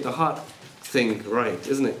us to get the heart thing right,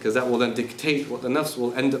 isn't it? Because that will then dictate what the nafs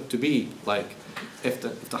will end up to be like. If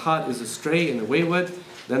the heart is astray and wayward,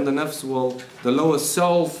 then the nafs will, the lower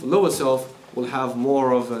self will have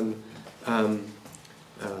more of an,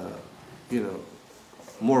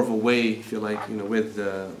 more of a way, if you like, with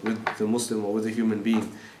the Muslim or with the human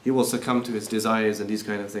being. He will succumb to his desires and these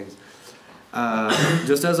kind of things.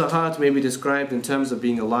 Just as a heart may be described in terms of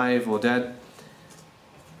being alive or dead,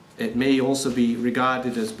 it may also be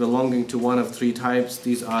regarded as belonging to one of three types.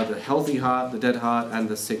 These are the healthy heart, the dead heart, and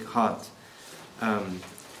the sick heart.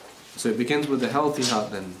 So it begins with the healthy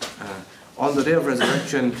heart then. On the day of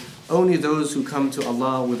resurrection, only those who come to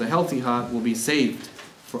Allah with a healthy heart will be saved.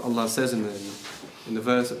 For Allah says in the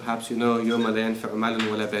verse that perhaps you know, يَوْمَ لَا يَنْفَعُ مَالٌ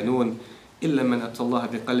وَلَا بَنُونَ إِلَّا مَنْ أَتَى اللَّهَ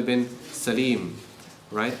بِقَلْبٍ سَلِيمٍ.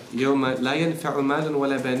 Right? يَوْمَ لَا يَنْفَعُ مَالٌ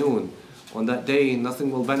وَلَا بَنُونَ. On that day,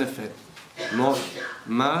 nothing will benefit. Not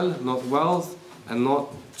mal, not wealth, and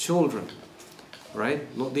not children. Right?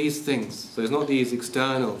 Not these things. So it's not these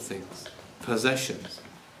external things, possessions,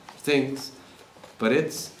 things, but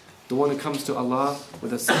it's the one who comes to Allah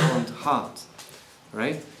with a sound heart.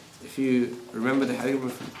 Right? If you remember the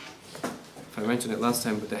hadith, if I mentioned it last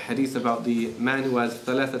time, but the hadith about the man who has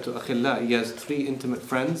ثلاثة أخلاء, he has three intimate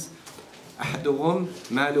friends. أحدهم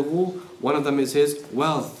ماله, one of them is his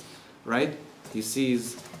wealth. Right? He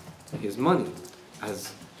sees his money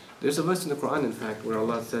as, there's a verse in the Quran in fact where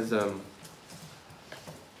Allah says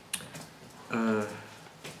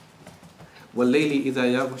وَاللَّيْلِ إِذَا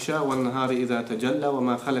يَغْشَى وَالنَّهَارِ إِذَا تَجَلَّى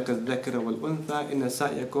وَمَا خَلَقَ الذَّكَرَ وَالْأُنْثَى إِنَّ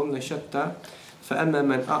سَعْيَكُمْ لَشَتَّى فَأَمَّا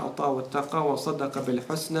مَنْ أَعْطَى وَاتَّقَى وَصَدَّقَ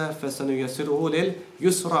بِالْحُسْنَى فَسَنُيَسِّرُهُ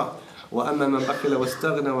لِلْيُسْرَى وَأَمَّا مَنْ بَخِلَ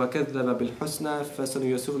وَاسْتَغْنَى وَكَذَّبَ بِالْحُسْنَى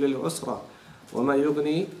فَسَنُيَسِّرُهُ لِلْعُسْرَى وَمَا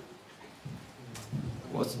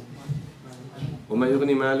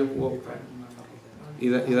يُغْنِي مَالُهُ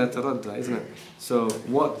إِذَا تَرَدَّى, isn't it? So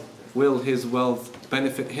what will his wealth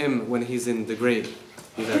benefit him when he's in the grave?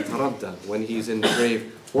 إِذَا تَرَدَّى, when he's in the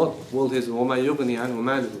grave. What will his وَمَا يُغْنِي عَنْهُ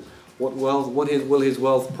مَالُهُ, what will his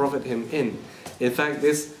wealth profit him in? In fact,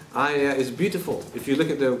 this ayah is beautiful. If you look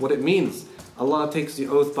at what it means, Allah takes the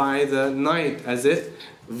oath by the night as it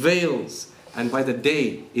veils, and by the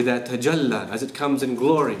day, إِذَا تَجَلَّى, as it comes in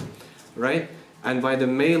glory, right? And by the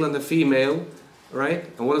male and the female, right?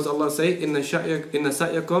 And what does Allah say? إِنَّ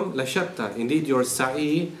سَعْيَكُمْ لَشَتَّى. Indeed, your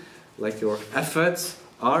sa'i, like your efforts,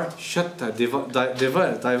 are shatta,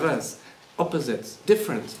 diverse, opposites,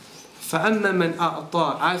 different. فَأَمَّا مَنْ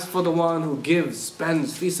أَعْطَى, as for the one who gives,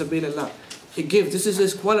 spends, fi sabilillah, he gives. This is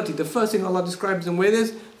his quality. The first thing Allah describes him with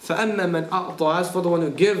is فَأَمَّا مَنْ أَعْطَى, as for the one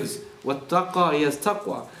who gives, وَاتَّقَى, he has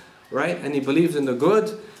taqwa, right? And he believes in the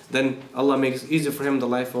good, then Allah makes easier for him the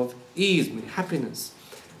life of ease, happiness.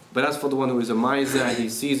 But as for the one who is a miser and he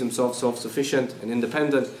sees himself self-sufficient and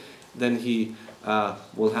independent, then he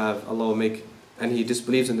will have, Allah will make, and he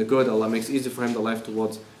disbelieves in the good, Allah makes easy for him the life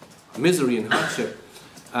towards misery and hardship.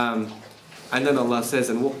 And then Allah says,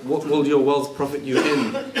 and what will your wealth profit you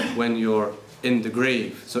in when you're in the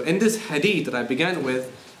grave? So in this hadith that I began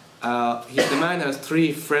with, the man has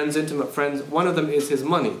three friends, intimate friends. One of them is his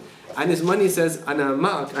money. And his money says, Ana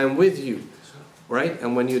ma'ak, I'm with you. Right?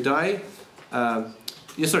 And when you die,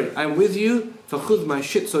 I'm with you, فَخُذْ my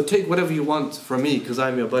shit, so take whatever you want from me, because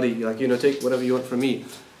I'm your buddy, take whatever you want from me.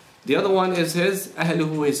 The other one is his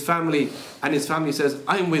ahluhu, his family, and his family says,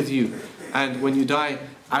 I'm with you, and when you die,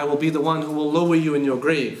 I will be the one who will lower you in your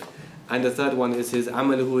grave. And the third one is his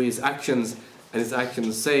amaluhu, his actions, and his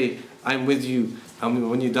actions say, I'm with you, and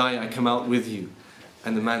when you die, I come out with you.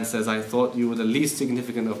 And the man says, I thought you were the least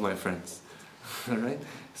significant of my friends. Alright?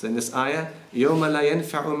 So in this ayah, يَوْمَ لَا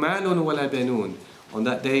يَنْفَعُ مَالٌ وَلَا بَنُونَ. On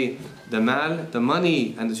that day, the mal, the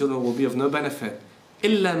money, and the children will be of no benefit.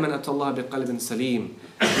 إِلَّا مَنْ أَتَى اللَّهَ بِقَلْبٍ سَلِيمٍ,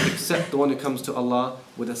 except the one who comes to Allah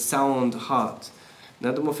with a sound heart.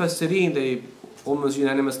 Now the Mufassirin, they almost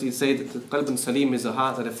unanimously say that the qalb salim is a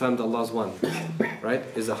heart that affirmed Allah's one. Right?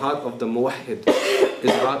 Is the heart of the muwahhid,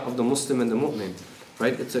 is the heart of the Muslim and the mu'min.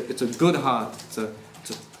 Right? It's a good heart. It's a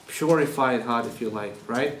purified heart, if you like.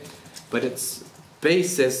 Right? But its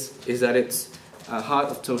basis is that it's a heart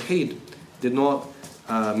of tawheed. Did not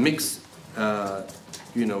mix,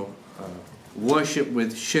 worship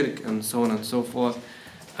with shirk and so on and so forth.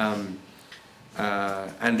 And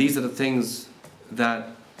these are the things that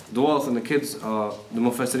the wealth and the kids are, the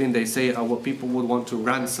Mufassirin, they say, are what people would want to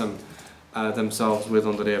ransom themselves with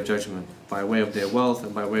on the Day of Judgment, by way of their wealth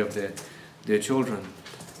and by way of their children.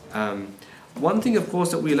 One thing, of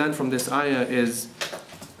course, that we learn from this ayah is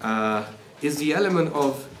the element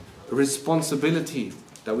of responsibility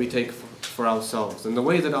that we take for ourselves, and the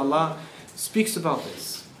way that Allah speaks about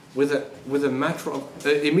this with a matter of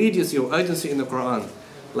immediacy or urgency in the Quran.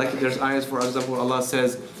 Like there's ayahs, for example, Allah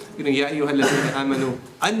says, you know, Ya ayyuhalladhina amanu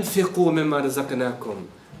anfiqu mimma razaqnakum.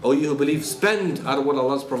 O you who believe, spend out of what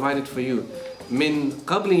Allah has provided for you. Min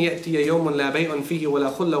qabli ya'tiya yawmun la bay'un fihi wa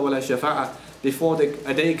la khulla wa la shafa'a. Before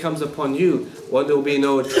a day comes upon you when there will be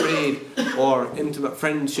no trade or intimate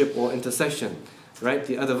friendship or intercession. Right?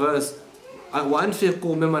 The other verse, وَأَنْفِقُوا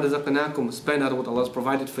مِمَّا رَزَقْنَاكُمْ. Spend out of what Allah has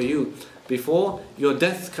provided for you before your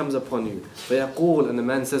death comes upon you. فَيَقُول, and the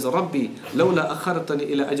man says, رَبِّي لَوْلَا أَخَرْتَنِي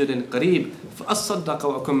إِلَى أَجَلٍ قَرِيبٍ فَأَصَّدَّقَ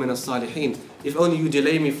وَأَكُنْ مِنَ الصَّالِحِينَ. If only you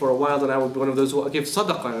delay me for a while, then I would be one of those who give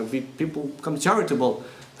sadaqah, and people become charitable,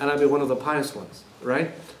 and I'll be one of the pious ones.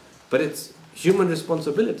 Right? But it's human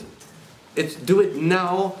responsibility. It's do it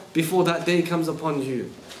now before that day comes upon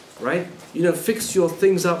you. Right? You know, fix your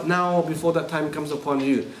things up now before that time comes upon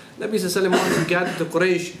you. Nabi Sallallahu Alaihi Wasallam gathered the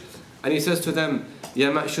Quraysh, and he says to them,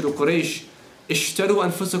 Ya ma'shuru Quraysh, اشتروا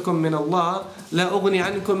أنفسكم من الله لا أغني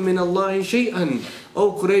عنكم من الله شيئا.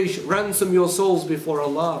 O Quraysh, ransom your souls before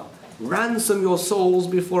Allah. Ransom your souls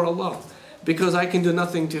before Allah, because I can do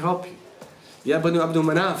nothing to help you. Ya Banu Abdul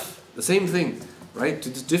Manaf, the same thing, right? To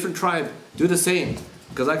this different tribe, do the same,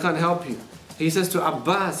 because I can't help you. He says to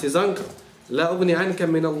Abbas, his uncle, لا أغني عنك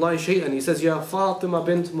من الله شيئا. He says, Ya Fatima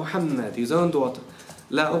bint Muhammad, his own daughter,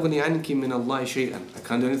 لا أغني عنك من الله شيئا. I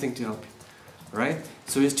can't do anything to help you. Right?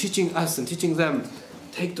 So he's teaching us and teaching them,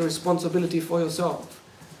 take the responsibility for yourself.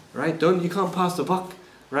 Right? You can't pass the buck.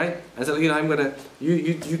 Right? And so, you know, I'm gonna,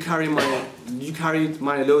 you carry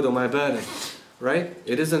my load or my burden. Right?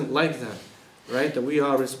 It isn't like that. Right? That we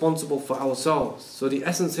are responsible for ourselves. So the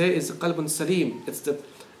essence here is qalbun salim.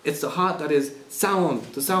 It's the heart that is sound,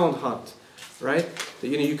 the sound heart. Right? That,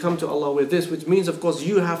 you know, you come to Allah with this, which means, of course,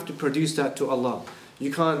 you have to produce that to Allah.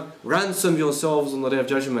 You can't ransom yourselves on the Day of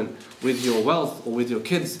Judgment with your wealth or with your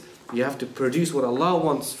kids. You have to produce what Allah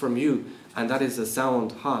wants from you, and that is a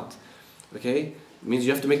sound heart. Okay? It means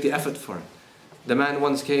you have to make the effort for it. The man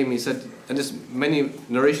once came, he said, and there's many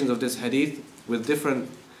narrations of this hadith with different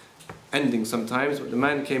endings sometimes, but the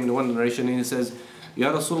man came in one narration and he says,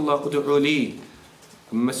 Ya Rasulullah ud'u li,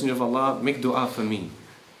 Messenger of Allah, make dua for me.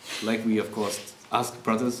 Like we, of course, ask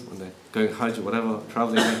brothers when they're going Hajj or whatever,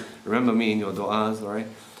 traveling, remember me in your du'as, alright?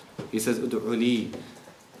 He says, ud'u li.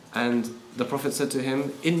 And the Prophet said to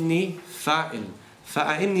him, Inni fa'il,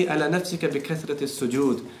 fa'inni ala nafsika bi kathrati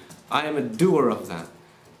sujood. I am a doer of that.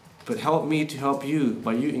 But help me to help you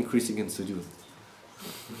by you increasing in sujood.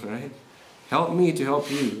 Right? Help me to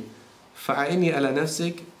help you. Fa'inni ala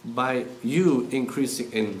nafsik, by you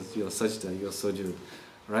increasing in your sajda, your sujood.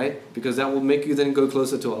 Right? Because that will make you then go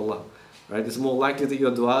closer to Allah. Right? It's more likely that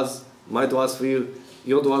your du'as, my du'as for you,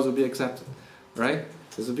 your du'as will be accepted. Right?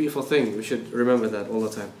 It's a beautiful thing. We should remember that all the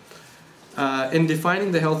time. In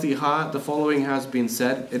defining the healthy heart, the following has been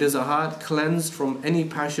said. It is a heart cleansed from any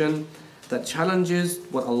passion that challenges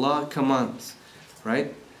what Allah commands.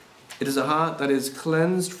 Right? It is a heart that is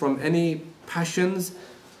cleansed from any passions,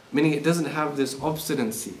 meaning it doesn't have this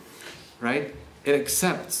obstinacy. Right? It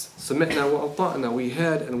accepts. Submitna wa ata'na. We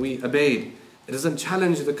heard and we obeyed. It doesn't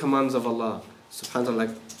challenge the commands of Allah.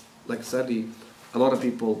 SubhanAllah, like sadly, a lot of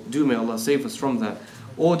people do, may Allah save us from that.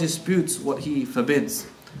 Or disputes what He forbids.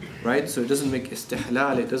 Right? So it doesn't make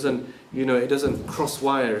istihlal, it doesn't, you know, it doesn't cross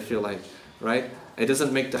wire, if you like. Right? It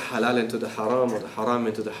doesn't make the halal into the haram or the haram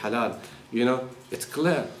into the halal. You know, it's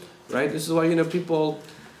clear. Right? This is why, you know, people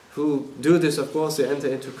who do this, of course, they enter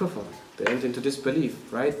into kufr. They enter into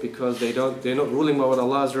disbelief, right? Because they're not ruling by what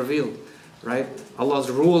Allah has revealed. Right?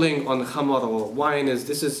 Allah's ruling on khamar or wine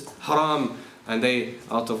this is haram, and they,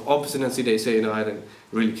 out of obstinacy, they say, I don't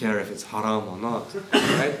really care if it's haram or not.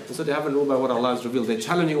 Right? And so they haven't ruled by what Allah has revealed. They're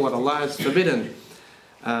challenging what Allah has forbidden.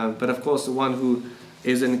 But of course, the one who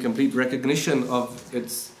is in complete recognition of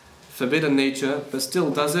its forbidden nature, but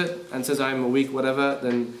still does it and says, I'm a weak whatever,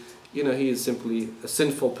 then, you know, he is simply a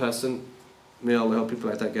sinful person. May Allah help people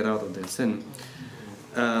like that get out of their sin.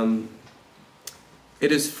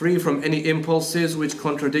 It is free from any impulses which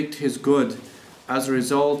contradict His good. As a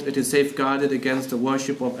result, it is safeguarded against the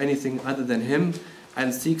worship of anything other than Him,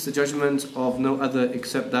 and seeks the judgment of no other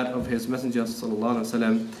except that of His Messenger sallallahu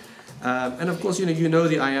alaihi wasallam. And of course, you know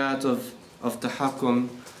the ayat of tahakkum.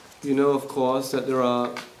 You know, of course, that there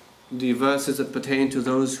are the verses that pertain to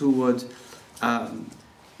those who would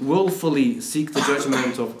willfully seek the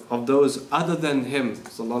judgment of those other than Him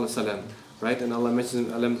sallallahu alaihi wasallam. Right? And Allah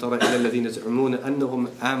mentions, أَلَمْ تَرَ إِلَى الَّذِينَ يَزْعُمُونَ أَنَّهُمْ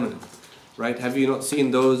آمَنُوا. Right? Have you seen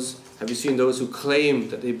those who claim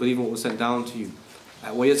that they believe in what was sent down to you?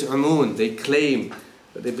 وَيَزْعُمُونَ, they claim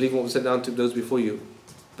that they believe in what was sent down to those before you.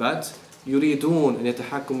 But يُرِيدُونَ أَن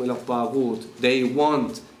يَتَحَكُّمُ إِلَى الطَّاغُوتِ, they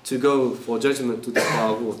want to go for judgment to the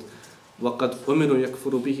طاغوت. وَقَدْ أُمِرُوا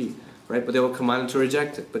يَكْفُرُوا بِهِ. right? But they were commanded to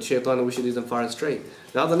reject it. But shaitan wished to lead them far astray.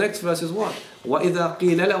 Now the next verse is what? وَإِذَا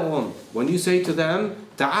قِيلَ لَهُمْ When you say to them,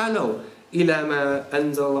 تَعَالَوْا إِلَى مَا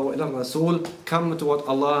أَنزَلَ اللَّهُ إِلَى الرَّسُولِ Come to what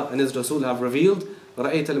Allah and His Rasul have revealed.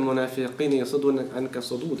 رَأَيْتَ الْمُنَافِقِينَ يَصُدُّونَ عَنْكَ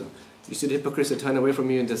صُدُودًا You see the hypocrites turn away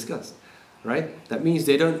from you in disgust. Right? That means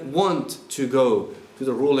they don't want to go to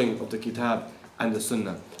the ruling of the Kitab and the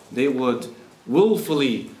Sunnah. They would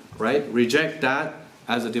willfully, right, reject that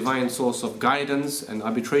as a divine source of guidance and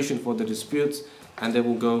arbitration for the disputes, and they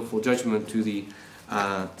will go for judgment to the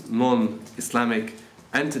non-Islamic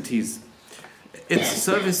entities. Its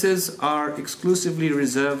services are exclusively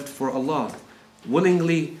reserved for Allah,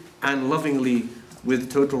 willingly and lovingly,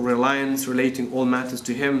 with total reliance, relating all matters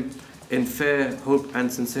to Him, in fair hope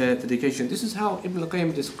and sincere dedication. This is how Ibn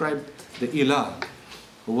al-Qayyim described the Ilah.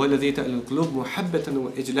 هو الذي تأل القلوب محبة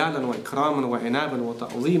وإجلالا وإكراما وعنابا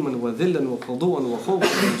وتعظيما وذلا وخضوعا وخوفا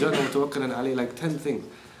ورجاء وتوكلا عليه, like 10 things,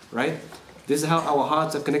 right? This is how our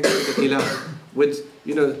hearts are connected to the Ilah, with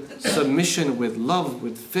submission, with love,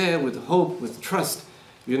 with fear, with hope, with trust,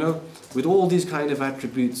 with all these kind of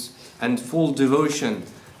attributes, and full devotion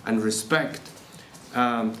and respect.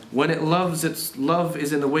 When it loves, its love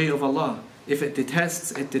is in the way of Allah. If it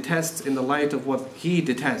detests in the light of what He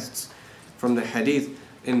detests. From the hadith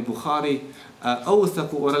in Bukhari,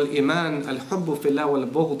 أوثق أُرَى الإيمان الحب في الله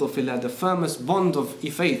والبغض في الله. The firmest bond of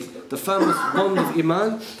faith, the firmest bond of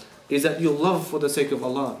Iman is that you love for the sake of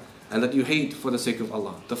Allah and that you hate for the sake of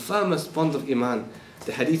Allah. The firmest bond of Iman.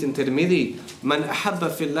 The hadith in Tirmidhi, من أحب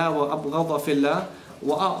في الله وأبغض في الله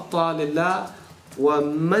وأعطى لله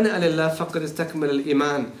وَمَنَعَ لِلَّهِ فَقَدْ اسْتَكْمَلَ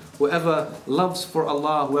الْإِيمَانِ Whoever loves for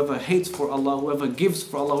Allah, whoever hates for Allah, whoever gives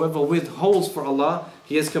for Allah, whoever withholds for Allah,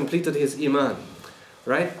 he has completed his Iman.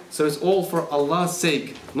 Right? So it's all for Allah's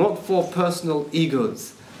sake, not for personal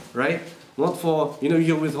egos. Right? Not for,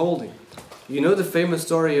 you're withholding. You know the famous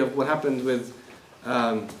story of what happened with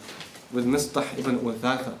Mistah ibn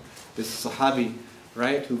Uthatha, this Sahabi,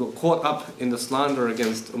 right? Who got caught up in the slander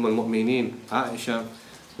against al-Mu'mineen, Aisha.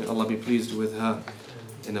 May Allah be pleased with her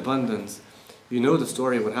in abundance. You know the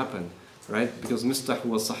story of what happened, right? Because Mistah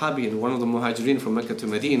was Sahabi and one of the Muhajirin from Mecca to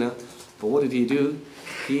Medina. But what did he do?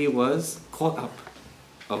 He was caught up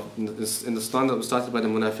in the slander that was started by the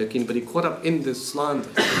Munafiqeen, but he caught up in this slander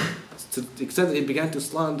to the extent that he began to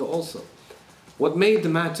slander also. What made the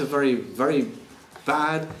matter very, very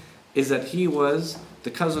bad is that he was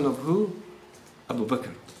the cousin of who? Abu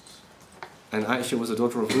Bakr. And Aisha was the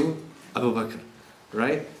daughter of who? Abu Bakr.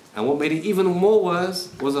 Right? And what made it even more worse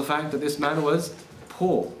was the fact that this man was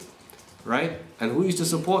poor. Right? And who used to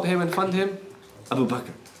support him and fund him? Abu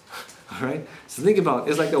Bakr. Alright? So think about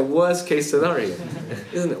it. It's like a worst case scenario.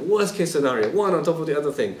 Isn't it? Worst case scenario. One on top of the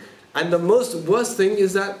other thing. And the most worst thing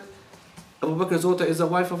is that Abu Bakr's daughter is the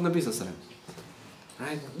wife of Nabi Sallallahu Alaihi Wasallam.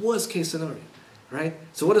 Right? Worst case scenario. Right?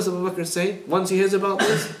 So what does Abu Bakr say? Once he hears about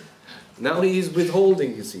this, now he is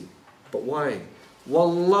withholding, you see. But why?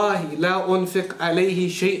 Wallahi la unfiq alayhi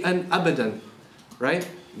shay'an abadan. Right?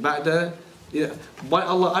 By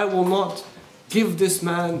Allah, I will not give this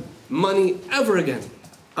man money ever again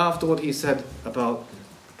after what he said about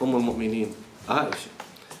al-Mu'mineen, Aisha.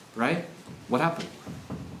 Right? What happened?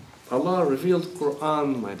 Allah revealed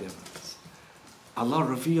Qur'an, my dear friends. Allah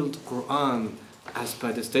revealed Qur'an as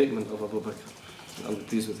per the statement of Abu Bakr. Allah be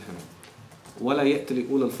pleased with him. وَلَا يَأْتِ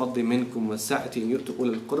لِأُولَى الْفَضِّ مِنْكُمْ وَالسَّعَةِ يُؤْتُ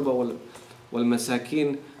أُولَى الْقُرْبَى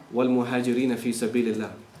وَالْمَسَاكِينَ وَالْمُهَاجِرِينَ فِي سَبِيلِ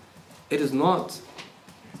اللَّهِ. It is not,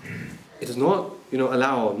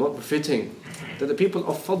 allowed, not befitting that the people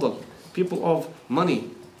of fadl, people of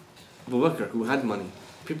money, Abu Bakr who had money,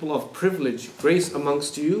 people of privilege, grace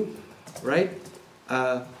amongst you, right?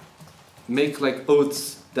 Make like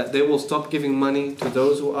oaths that they will stop giving money to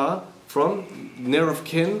those who are from near of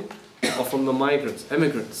kin or from the migrants,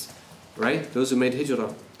 immigrants, right? Those who made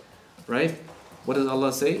hijrah, right? What does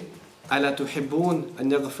Allah say? أَلَا تُحِبُّونَ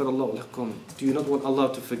أَنْ يَغْفِرَ اللَّهُ لَكُمْ. Do you not want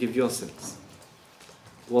Allah to forgive your sins?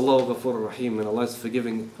 وَاللَّهُ غَفُورٌ رَحِيمٌ. And Allah is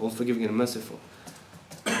forgiving, all forgiving and merciful.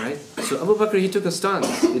 Right? So Abu Bakr, he took a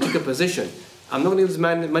stance, he took a position. I'm not going to give this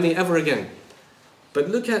man money ever again. But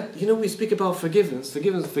look at, we speak about forgiveness,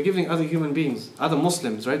 forgiving other human beings, other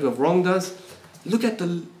Muslims, right, who have wronged us. Look at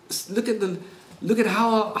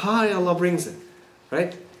how high Allah brings it,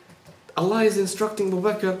 right? Allah is instructing Abu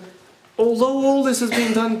Bakr, although all this has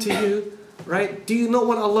been done to you, right, do you not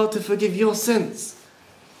want Allah to forgive your sins?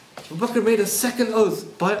 Abu Bakr made a second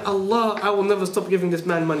oath, by Allah, I will never stop giving this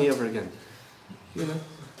man money ever again.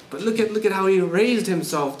 But look at how he raised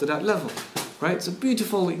himself to that level, right? It's a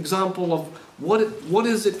beautiful example of what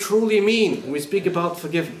does it truly mean when we speak about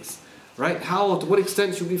forgiveness, right? To what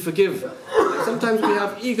extent should we forgive? sometimes we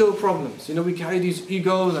have ego problems. You know, we carry these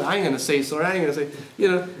egos, and I ain't gonna say sorry, I ain't gonna say, you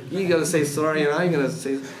know, you gotta say sorry, and I ain't gonna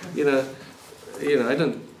say, you know, I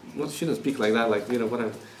don't, well, shouldn't speak like that, like, you know, what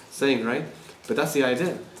I'm saying, right? But that's the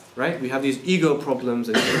idea, right? We have these ego problems,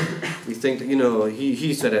 and we think that, you know,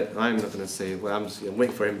 he said it, I'm not gonna say, well, I'm just,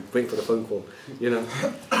 wait for him, wait for the phone call, you know.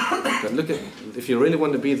 But look at, if you really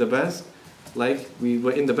want to be the best, like we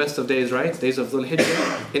were in the best of days, right? Days of Dhul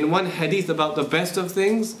Hijjah. In one hadith about the best of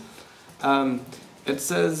things, it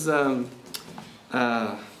says,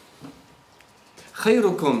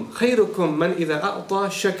 خيركم من إذا أعطى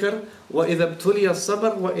شكر وإذا ابتلي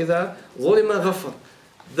الصبر وإذا ظلم غفر.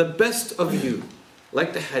 The best of you,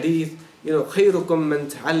 like the hadith, you know, خيركم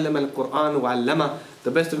من تعلم القرآن وعلمه.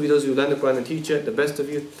 The best of you, those who learn the Quran and teach it. The best of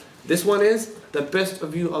you. This one is, the best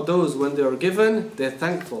of you are those when they are given, they're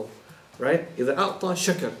thankful. Right? إذا أعطى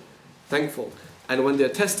شكر, thankful. And when they're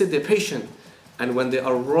tested, they're patient. And when they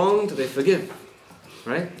are wronged, they forgive.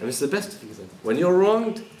 Right? And it's the best of you then. When you're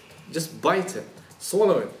wronged, just bite it.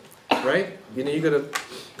 Swallow it. Right? You know, you gotta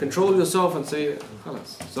control yourself and say,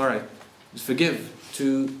 "Khalas, it's alright." Just forgive,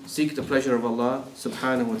 to seek the pleasure of Allah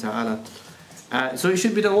subhanahu wa ta'ala. So it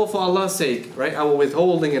should be done all for Allah's sake, right? Our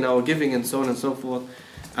withholding and our giving and so on and so forth.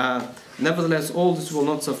 Nevertheless, all this will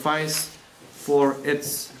not suffice for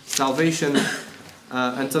its salvation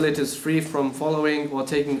until it is free from following or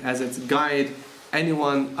taking as its guide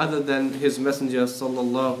anyone other than his messenger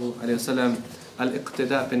sallallahu alaihi wasallam.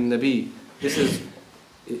 Al-iqtida bin nabi. This is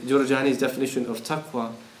Jurjani's definition of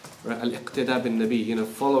taqwa, right? Al-iqtida bin nabi, you know,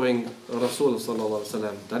 following Rasul sallallahu alaihi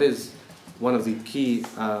wasallam. That is one of the key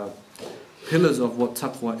pillars of what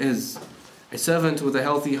taqwa is. A servant with a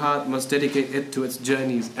healthy heart must dedicate it to its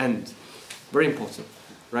journey's end. Very important,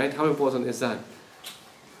 right? How important is that?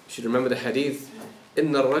 You should remember the hadith.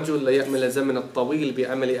 إن الرجل لا يعمل زمن الطويل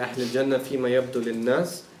بعمل أهل الجنة فيما يبدو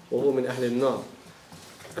للناس وهو من أهل النار.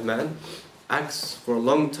 A man acts for a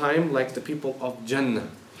long time like the people of Jannah,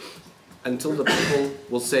 until the people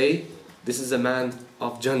will say, this is a man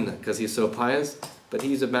of Jannah, because he's so pious, but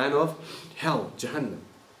he's a man of hell, Jahannam.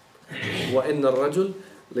 وإن الرجل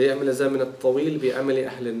لا يعمل زمن الطويل بعمل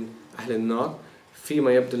أهل النار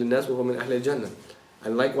فيما يبدو للناس وهو من أهل الجنة.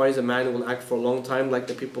 And likewise, a man will act for a long time like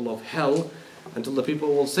the people of hell, until the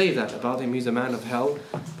people will say that about him, he's a man of hell,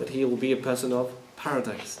 but he will be a person of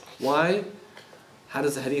paradise. Why? How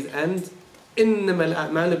does the hadith end? إِنَّمَا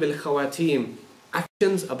الْأَعْمَالُ بِالْخَوَاتِيمِ.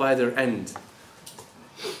 Actions are by their end.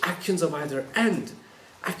 Actions are by their end.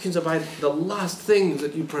 Actions are by the last things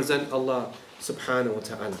that you present Allah subhanahu wa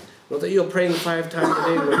ta'ala. Not that you're praying 5 times a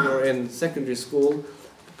day when you're in secondary school,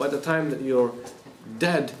 but by the time that you're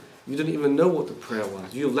dead, you don't even know what the prayer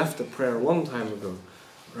was. You left the prayer a long time ago,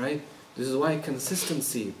 right? This is why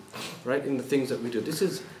consistency, right, in the things that we do. This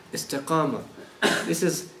is istiqamah. This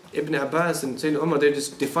is Ibn Abbas and Sayyidina Umar, they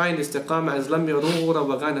just defined istiqamah as lam yadura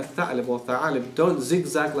bagana tha'alib or tha'alib. Don't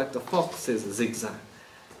zigzag like the foxes zigzag.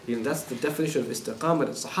 You know, that's the definition of istiqamah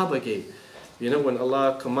that Sahaba gave. You know, when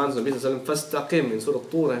Allah commands the Prophet fastaqim in Surah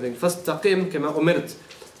Tur, I think, fastaqim kama umirt.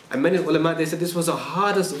 And many ulama, they said this was the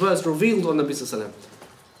hardest verse revealed on the Prophet.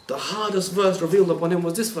 The hardest verse revealed upon him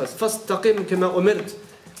was this verse, fastaqim kama umirt.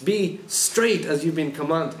 Be straight as you've been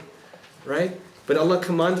commanded, right? But Allah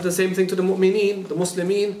commanded the same thing to the mu'mineen, the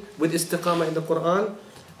Muslimin, with istiqamah in the Quran.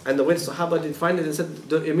 And the way the Sahaba defined it, they said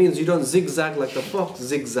it means you don't zigzag like the fox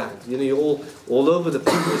zigzags. You know, you're all over the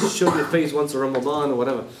people, show your face once in Ramadan or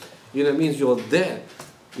whatever. You know, it means you're there.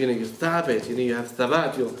 You know, you're thabit, you know, you have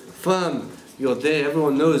thabat, you're firm, you're there,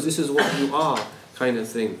 everyone knows this is what you are, kind of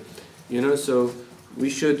thing. You know, so we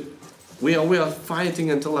are fighting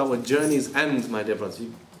until our journeys end, my dear brothers.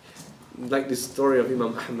 Like this story of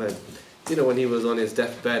Imam Ahmad, you know, when he was on his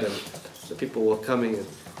deathbed and the people were coming, and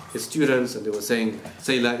his students, and they were saying,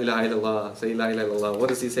 say la ilaha illallah, say la ilaha illallah.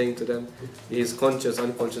 What is he saying to them? He's conscious,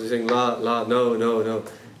 unconscious, he's saying la, no,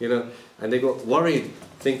 you know, and they got worried,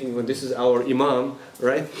 thinking, well, this is our Imam,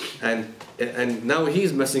 right? And now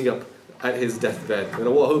he's messing up at his deathbed. You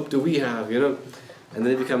know, what hope do we have, you know? And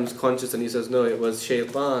then he becomes conscious and he says, no, it was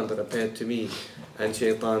shaitan that appeared to me. And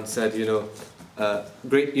shaitan said, you know,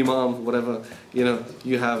 great Imam, whatever, you know,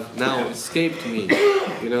 you have now escaped me.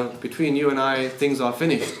 You know, between you and I, things are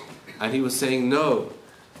finished. And he was saying, no,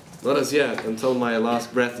 not as yet, until my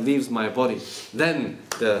last breath leaves my body. Then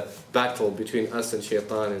the battle between us and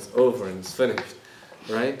shaitan is over and it's finished.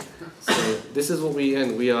 Right? So this is what we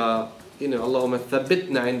in. We are, you know, Allahumma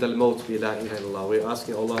thabbitna inda al-maut bi la ilaha illallah. We're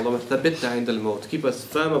asking Allah, Allahumma thabbitna inda al-maut. Keep us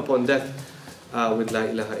firm upon death with la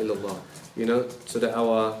ilaha illallah. You know, so that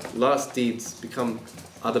our last deeds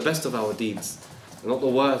are the best of our deeds. Not the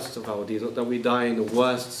worst of our deeds. Not that we die in the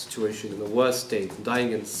worst situation, in the worst state,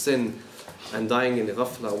 dying in sin, and dying in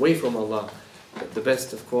ghafla, away from Allah. But the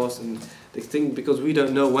best, of course, and the thing, because we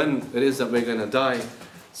don't know when it is that we're going to die,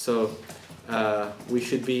 so we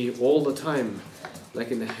should be all the time,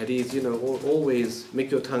 like in the hadith, you know, always make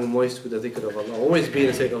your tongue moist with the dhikr of Allah, always be in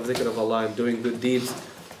the state of dhikr of Allah and doing good deeds,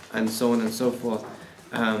 and so on and so forth.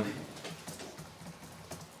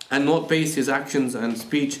 And not base his actions and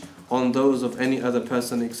speech on those of any other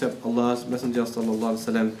person except Allah's Messenger sallallahu alaihi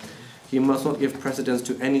wasallam. He must not give precedence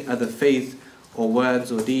to any other faith or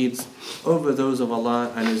words or deeds over those of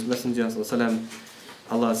Allah and His Messenger sallallahu alaihi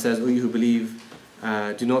wasallam. Allah says, O you who believe,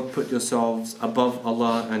 do not put yourselves above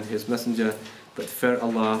Allah and His Messenger, but fear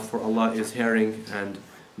Allah, for Allah is hearing and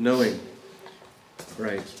knowing.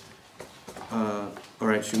 Right.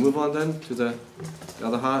 Alright, should we move on then to the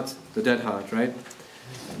other heart, the dead heart, right?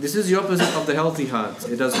 This is the opposite of the healthy heart.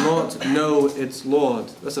 It does not know its Lord.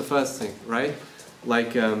 That's the first thing, right?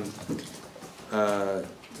 Like the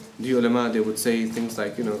ulama, they would say things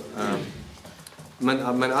like, you know, Man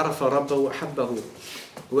arafa rabbahu habbahu.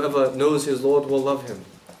 Whoever knows his Lord will love him,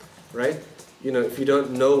 right? You know, if you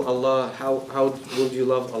don't know Allah, how would you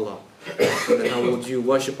love Allah? And how would you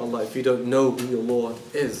worship Allah if you don't know who your Lord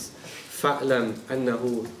is? فَأْلَمْ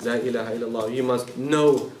أَنَّهُ لَا إِلَهَ إِلَّا اللَّهُ. You must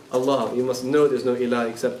know Allah. You must know there's no ilah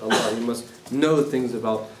except Allah. You must know things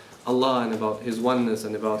about Allah and about His oneness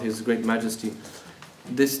and about His great majesty.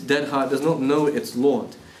 This dead heart does not know its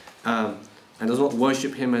Lord and does not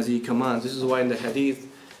worship Him as He commands. This is why in the hadith,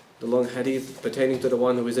 the long hadith pertaining to the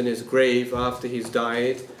one who is in his grave after he's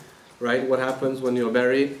died, right? What happens when you're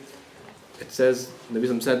buried? It says, the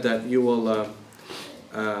Nabi said that you will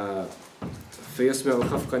فَيَسْمَعُ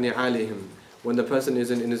خَفْقَ نِعَالِهِمْ. When the person is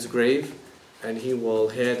in his grave, and he will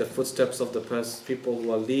hear the footsteps of the people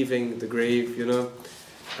who are leaving the grave, you know,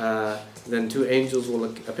 then two angels will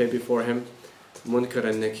appear before him, Munkar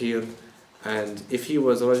and Nakir. And if he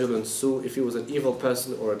was rajulun su, if he was an evil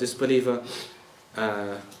person or a disbeliever,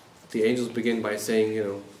 the angels begin by saying, you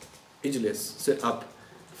know, Ijlis, sit up.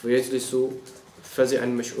 فَيَجْلِسُ فَزِعًا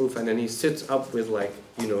مَشْعُوفًا. And then he sits up with, like,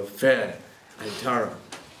 you know, fear and terror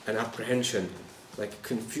and apprehension, like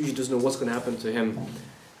confusion, he doesn't know what's going to happen to him.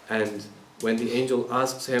 And when the angel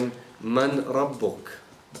asks him, Man Rabbuk,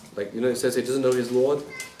 like, you know, it says he doesn't know his Lord.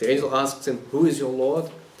 The angel asks him, who is your Lord?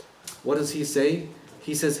 What does he say?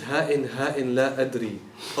 He says, ha'in la adri.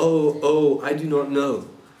 Oh, I do not know.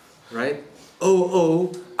 Right?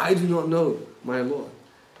 Oh, I do not know, my Lord.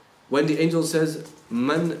 When the angel says,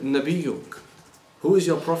 Man Nabiyuk, who is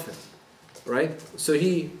your prophet? Right? So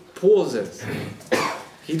he pauses.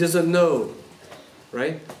 He doesn't know.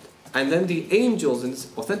 Right? And then the angels, in this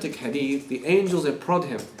authentic hadith, the angels, they prod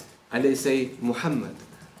him and they say, Muhammad.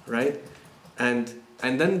 Right? And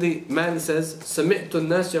then the man says, سَمِعْتُ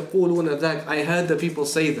النَّاسِ يَقُولُونَ ذَاكَ. I heard the people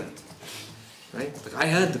say that. Right? Like, I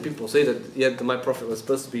heard the people say that, yet my prophet was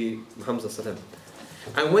supposed to be Muhammad sallallahu alaihi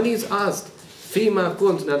wasallam. And when he's asked, فِيمَا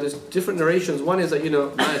كُنْتُ, now there's different narrations. One is that, you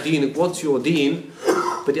know, مَا دِينُك, what's your deen?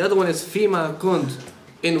 But the other one is فِيمَا كُنْتُ,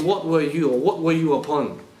 in what were you, or what were you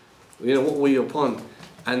upon? You know, what were you upon?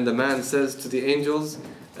 And the man says to the angels,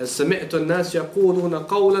 سَمِعْتُ النَّاسِ يَقُولُونَ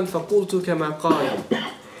قَوْلًا فَقُلْتُ كَمَا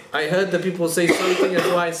قَالُوا. I heard the people say something, and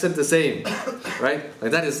so I said the same. Right?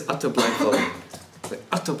 Like, that is utter blind following. Like,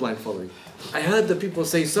 utter blind following. I heard the people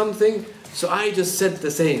say something, so I just said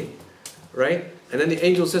the same. Right? And then the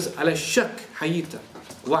angel says, عَلَى الشَّكْ حَيِّتَ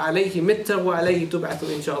وَعَلَيْهِ مِتَّ وَعَلَيْهِ تُبْعَثُ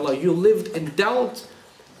إِنشَاءَ. You lived in doubt,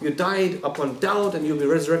 you died upon doubt, and you'll be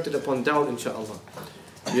resurrected upon doubt, inshaAllah.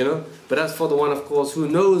 You know? But as for the one, of course, who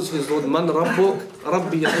knows his Lord, Man Rabbuk,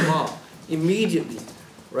 Rabbi Allah, immediately.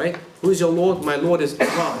 Right? Who is your Lord? My Lord is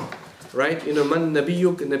Allah. Right? You know, Man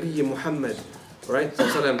Nabiyuk, Nabi Muhammad. Right?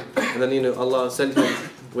 And then, you know, Allah sent him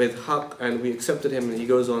with haqq, and we accepted him, and he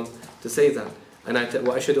goes on to say that. And I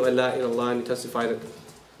wa ashhadu an la ilaha illallah, and he testified that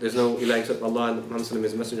there's no ilah except Allah, and Muhammad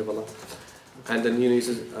is the messenger of Allah. And then, you know, he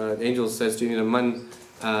says, the angel says to, you know, Man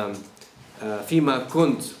fima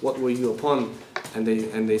kunt, what were you upon? And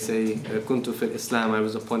they say, kuntu fil Islam, I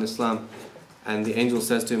was upon Islam. And the angel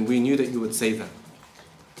says to him, we knew that you would say that.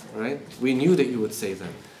 Right? We knew that you would say that.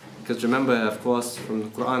 Because remember, of course, from the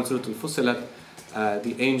Qur'an, Surah Al-Fussilat,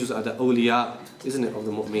 the angels are the awliya, isn't it, of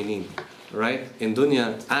the mu'mineen. Right? In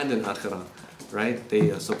dunya and in akhirah. Right?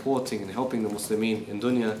 They are supporting and helping the Muslimin in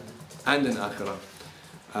dunya and in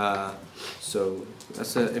akhirah. So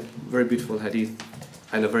that's a very beautiful hadith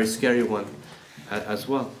and a very scary one as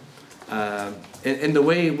well. In the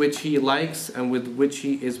way which he likes and with which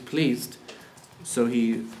he is pleased, so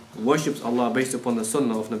he worships Allah based upon the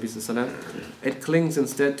sunnah of Nabi sallallahu alaihi wasallam. It clings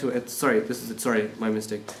instead to it. Sorry, my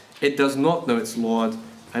mistake. It does not know its Lord.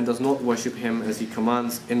 and does not worship him as he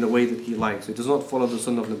commands in the way that he likes. It does not follow the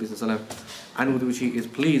sunnah of Nabi sallallahu alaihi wasallam, and with which he is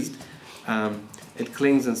pleased. It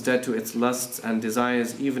clings instead to its lusts and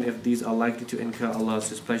desires, even if these are likely to incur Allah's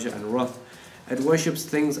displeasure and wrath. It worships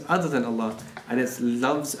things other than Allah, and its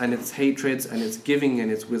loves and its hatreds and its giving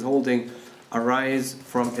and its withholding arise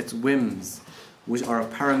from its whims, which are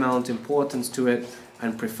of paramount importance to it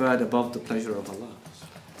and preferred above the pleasure of Allah.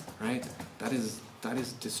 Right? That is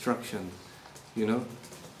destruction, you know.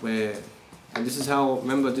 And this is how,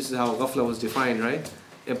 remember, this is how ghafla was defined, right?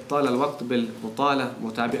 إبطال الوقت بالمطالة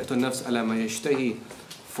متابعة النفس على ما يشتهي.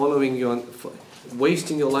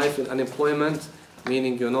 Wasting your life in unemployment,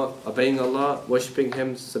 meaning you're not obeying Allah, worshipping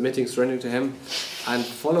Him, submitting, surrendering to Him, and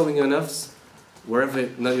following your nafs wherever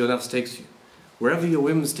your nafs takes you, wherever your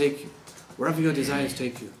whims take you, wherever your desires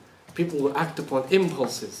take you. People will act upon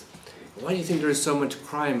impulses. Why do you think there is so much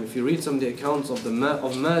crime? If you read some of the accounts of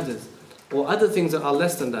murders, or other things that are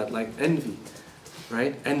less than that, like envy,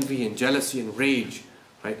 right? Envy and jealousy and rage,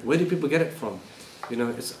 right? Where do people get it from? You know,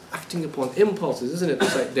 it's acting upon impulses, isn't it?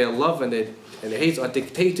 It's like their love and their hate are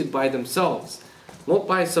dictated by themselves, not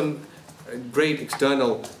by some great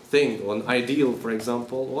external thing or an ideal, for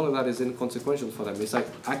example. All of that is inconsequential for them. It's like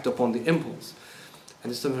act upon the impulse. And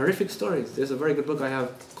there's some horrific stories. There's a very good book I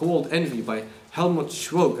have called Envy by Helmut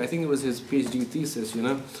Schwoke. I think it was his PhD thesis, you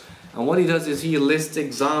know. And what he does is he lists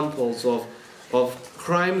examples of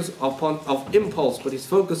crimes of impulse, but his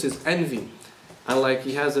focus is envy. And like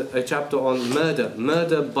he has a chapter on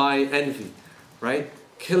murder by envy, right?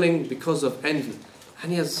 Killing because of envy.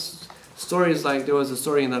 And he has stories like, there was a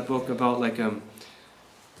story in that book about like, one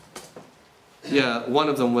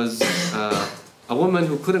of them was a woman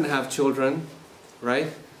who couldn't have children, right?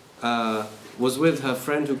 Was with her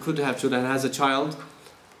friend who could have children and has a child.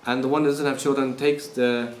 And the one who doesn't have children takes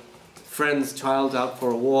the friend's child out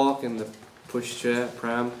for a walk in the pushchair,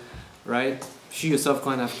 pram, right? She herself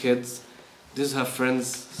can't have kids. This is her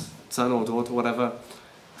friend's son or daughter, whatever.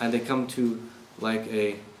 And they come to like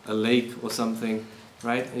a lake or something,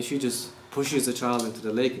 right? And she just pushes the child into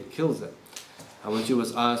the lake and kills it. And when she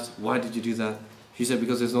was asked, why did you do that? She said,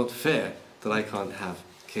 because it's not fair that I can't have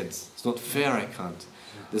kids. It's not fair I can't.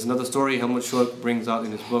 There's another story Helmut Schwoke brings out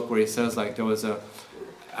in his book where he says like there was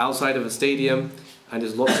outside of a stadium and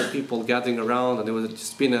there's lots of people gathering around and there was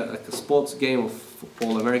just been a sports game of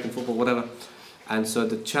football, American football, whatever. And so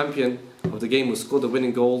the champion of the game was scored the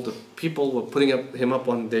winning goal. The people were putting him up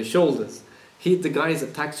on their shoulders. The guy is a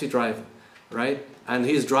taxi driver, right? And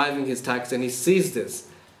he's driving his taxi and he sees this.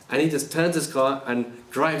 And he just turns his car and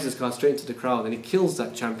drives his car straight into the crowd and he kills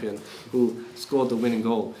that champion who scored the winning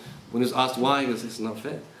goal. When he was asked why, he goes, it's not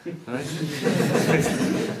fair. Right?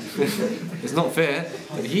 It's not fair.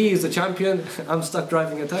 He is the champion, I'm stuck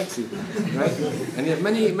driving a taxi. Right? And you have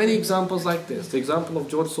many examples like this. The example of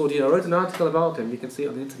George Sordi, I wrote an article about him, you can see it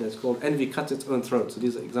on the internet, it's called Envy Cuts Its Own Throat. So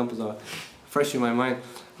these examples are fresh in my mind.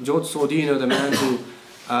 George Sordi, the man who,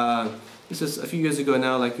 this is a few years ago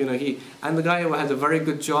now, like, and the guy who had a very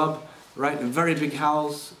good job, right, a very big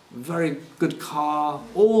house, very good car,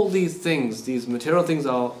 all these things, these material things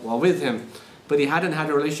are with him, but he hadn't had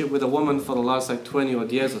a relationship with a woman for the last like 20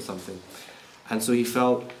 odd years or something. And so he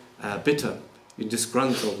felt bitter,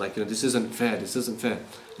 disgruntled, like, this isn't fair, this isn't fair.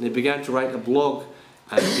 And he began to write a blog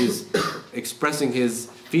and he's expressing his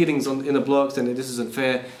feelings in the blog saying this isn't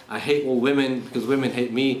fair, I hate all women because women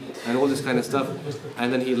hate me, and all this kind of stuff.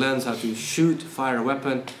 And then he learns how to fire a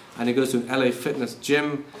weapon, and he goes to an LA fitness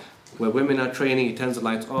gym where women are training, he turns the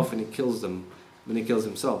lights off and he kills them. Then he kills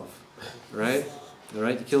himself, right?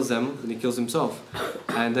 Alright, he kills them, then he kills himself.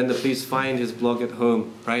 And then the police find his blog at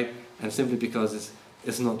home, right? And simply because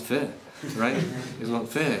it's not fair, right? It's not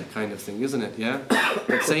fair kind of thing, isn't it? Yeah?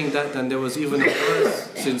 But saying that, then there was even a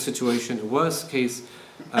worse situation, a worse case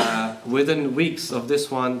within weeks of this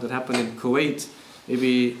one that happened in Kuwait.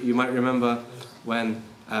 Maybe you might remember when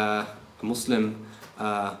a Muslim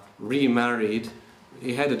remarried.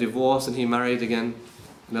 He had a divorce and he married again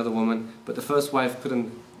another woman, but the first wife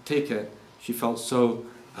couldn't take it. She felt so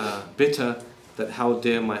bitter that how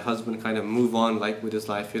dare my husband kind of move on like with his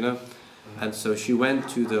life, And so she went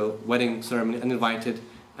to the wedding ceremony uninvited,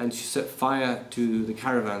 and she set fire to the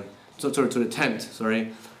caravan, to the tent,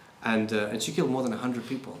 and she killed more than 100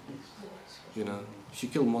 people. She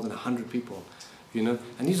killed more than 100 people. And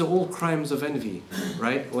these are all crimes of envy,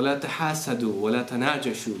 right? وَلَا تَحَاسَدُوا وَلَا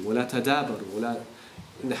تَنَاجَشُوا وَلَا تَدَابَرُوا.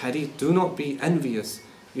 In the hadith, do not be envious,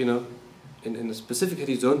 in the specific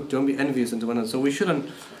hadith, don't be envious into one another. So we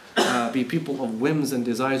shouldn't be people of whims and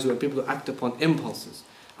desires, we are people who act upon impulses.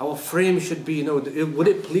 Our frame should be, would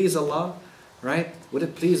it please Allah right? Would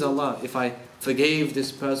it please Allah if I forgave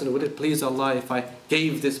this person? Would it please Allah if I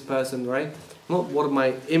gave this person, right? Not what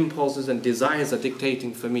my impulses and desires are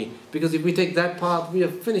dictating for me. Because if we take that path, we are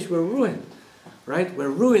finished, we're ruined, right? We're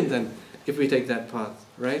ruined then if we take that path,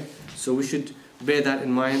 right? So we should bear that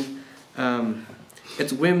in mind.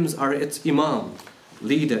 Its whims are its imam,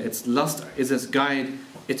 leader. Its lust is its guide.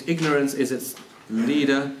 Its ignorance is its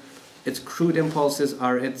leader. Its crude impulses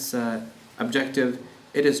are its objective.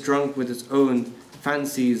 It is drunk with its own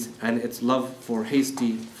fancies and its love for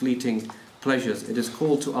hasty, fleeting pleasures. It is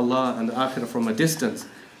called to Allah and the Akhirah from a distance,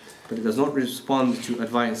 but it does not respond to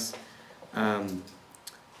advice. And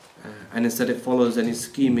instead it follows any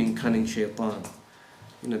scheming, cunning shaitan.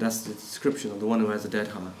 You know, that's the description of the one who has a dead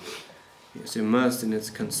heart. It's immersed in its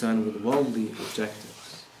concern with worldly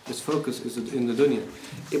objectives. His focus is in the dunya.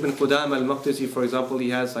 Ibn Qudam al-Maqdisi, for example, he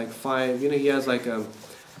has like a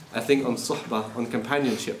thing on suhbah, on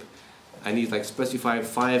companionship. And he's like specified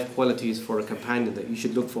 5 qualities for a companion that you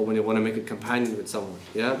should look for when you want to make a companion with someone.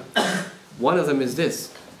 Yeah. One of them is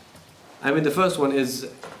this. I mean, the first one is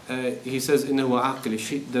he says,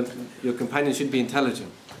 your companion should be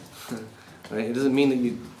intelligent. Right? It doesn't mean that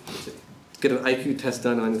you get an IQ test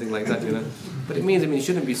done or anything like that, you know. But it means, you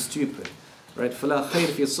shouldn't be stupid. Right? فَلَا خَيْرَ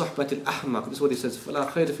فِي صُحْبَةِ الْأَحْمَقِ This is what he says.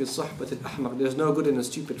 فَلَا خَيْرَ فِي صُحْبَةِ الْأَحْمَقِ There's no good in a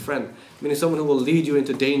stupid friend. Meaning someone who will lead you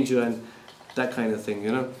into danger and that kind of thing,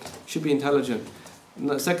 you know. Should be intelligent.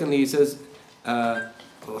 Secondly, he says,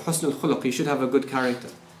 حُسْنُ الْخُلُقِ He should have a good character.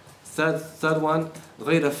 Third one,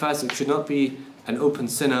 غَيْرَ فَاسِق Should not be an open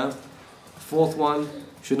sinner. Fourth one,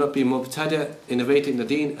 should not be mubtada, innovating the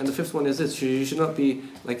deen. And the fifth one is this, you should not be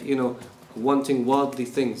like, wanting worldly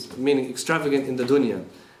things, meaning extravagant in the dunya,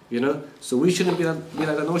 you know. So we shouldn't be like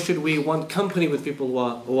that, nor should we want company with people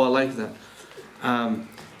who are like that.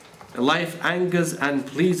 Life angers and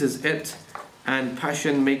pleases it, and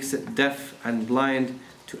passion makes it deaf and blind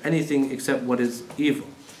to anything except what is evil.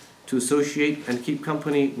 To associate and keep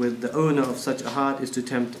company with the owner of such a heart is to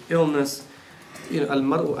tempt illness.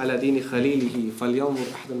 Al-mar'u ala dini khalilihi falyanzur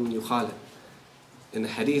ahadan man yukhalil. In the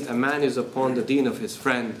hadith, a man is upon the deen of his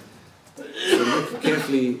friend. So look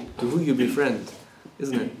carefully to who you befriend,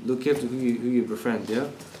 isn't it? Look carefully who you befriend, yeah?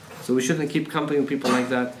 So we shouldn't keep company with people like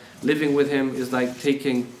that. Living with him is like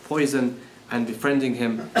taking poison, and befriending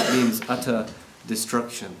him means utter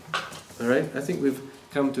destruction. Alright? I think we've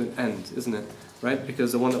come to an end, isn't it? Right?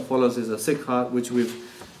 Because the one that follows is a sick heart, which we've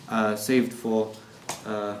saved for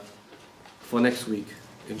next week,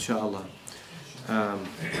 inshallah.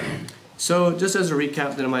 So just as a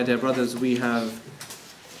recap then, my dear brothers, we have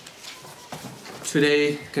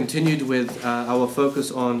today continued with our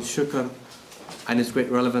focus on shukr and its great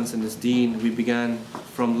relevance in this deen. We began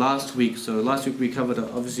from last week, so last week we covered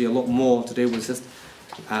obviously a lot more. Today was just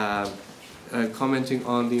commenting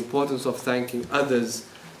on the importance of thanking others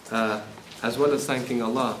as well as thanking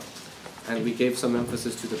Allah. And we gave some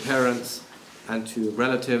emphasis to the parents and to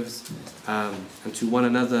relatives and to one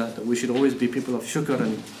another, that we should always be people of shukr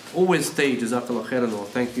and always stay jazakallah khairan or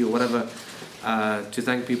thank you or whatever to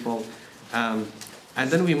thank people. And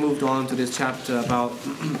then we moved on to this chapter about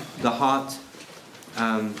the heart.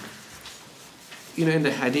 In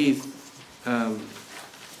the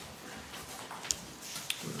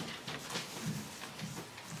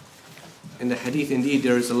hadith, indeed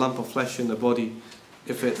there is a lump of flesh in the body.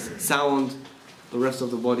 If it's sound, the rest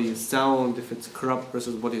of the body is sound. If it's corrupt, the rest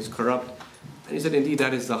of the body is corrupt. And he said, indeed,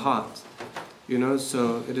 that is the heart.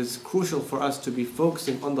 So it is crucial for us to be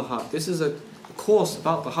focusing on the heart. This is a course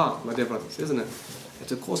about the heart, my dear brothers, isn't it?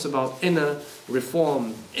 It's a course about inner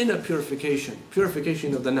reform, inner purification,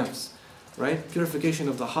 purification of the nafs, right? Purification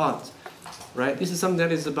of the heart, right? This is something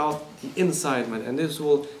that is about the inside, man, and this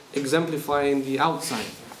will exemplify in the outside,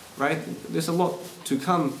 right? There's a lot to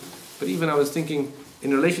come, but even I was thinking,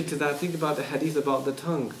 in relation to that, think about the hadith about the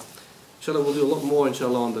tongue. Inshallah, we'll do a lot more,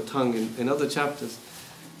 inshallah, on the tongue in other chapters.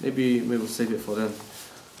 Maybe we'll save it for then,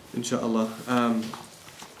 inshallah.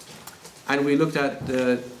 And we looked at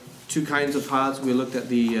the 2 kinds of hearts. We looked at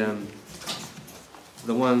the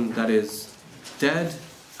one that is dead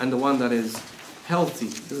and the one that is healthy,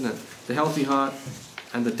 isn't it? The healthy heart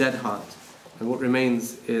and the dead heart. And what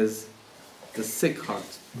remains is the sick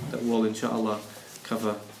heart that we'll, inshallah,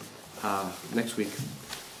 cover next week.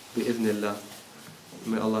 Bi-idhnillah.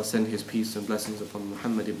 May Allah send His peace and blessings upon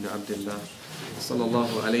Muhammad ibn Abdullah.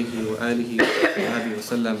 Sallallahu alayhi wa alihi wa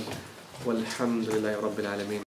sallam. Walhamdulillahi rabbil alameen.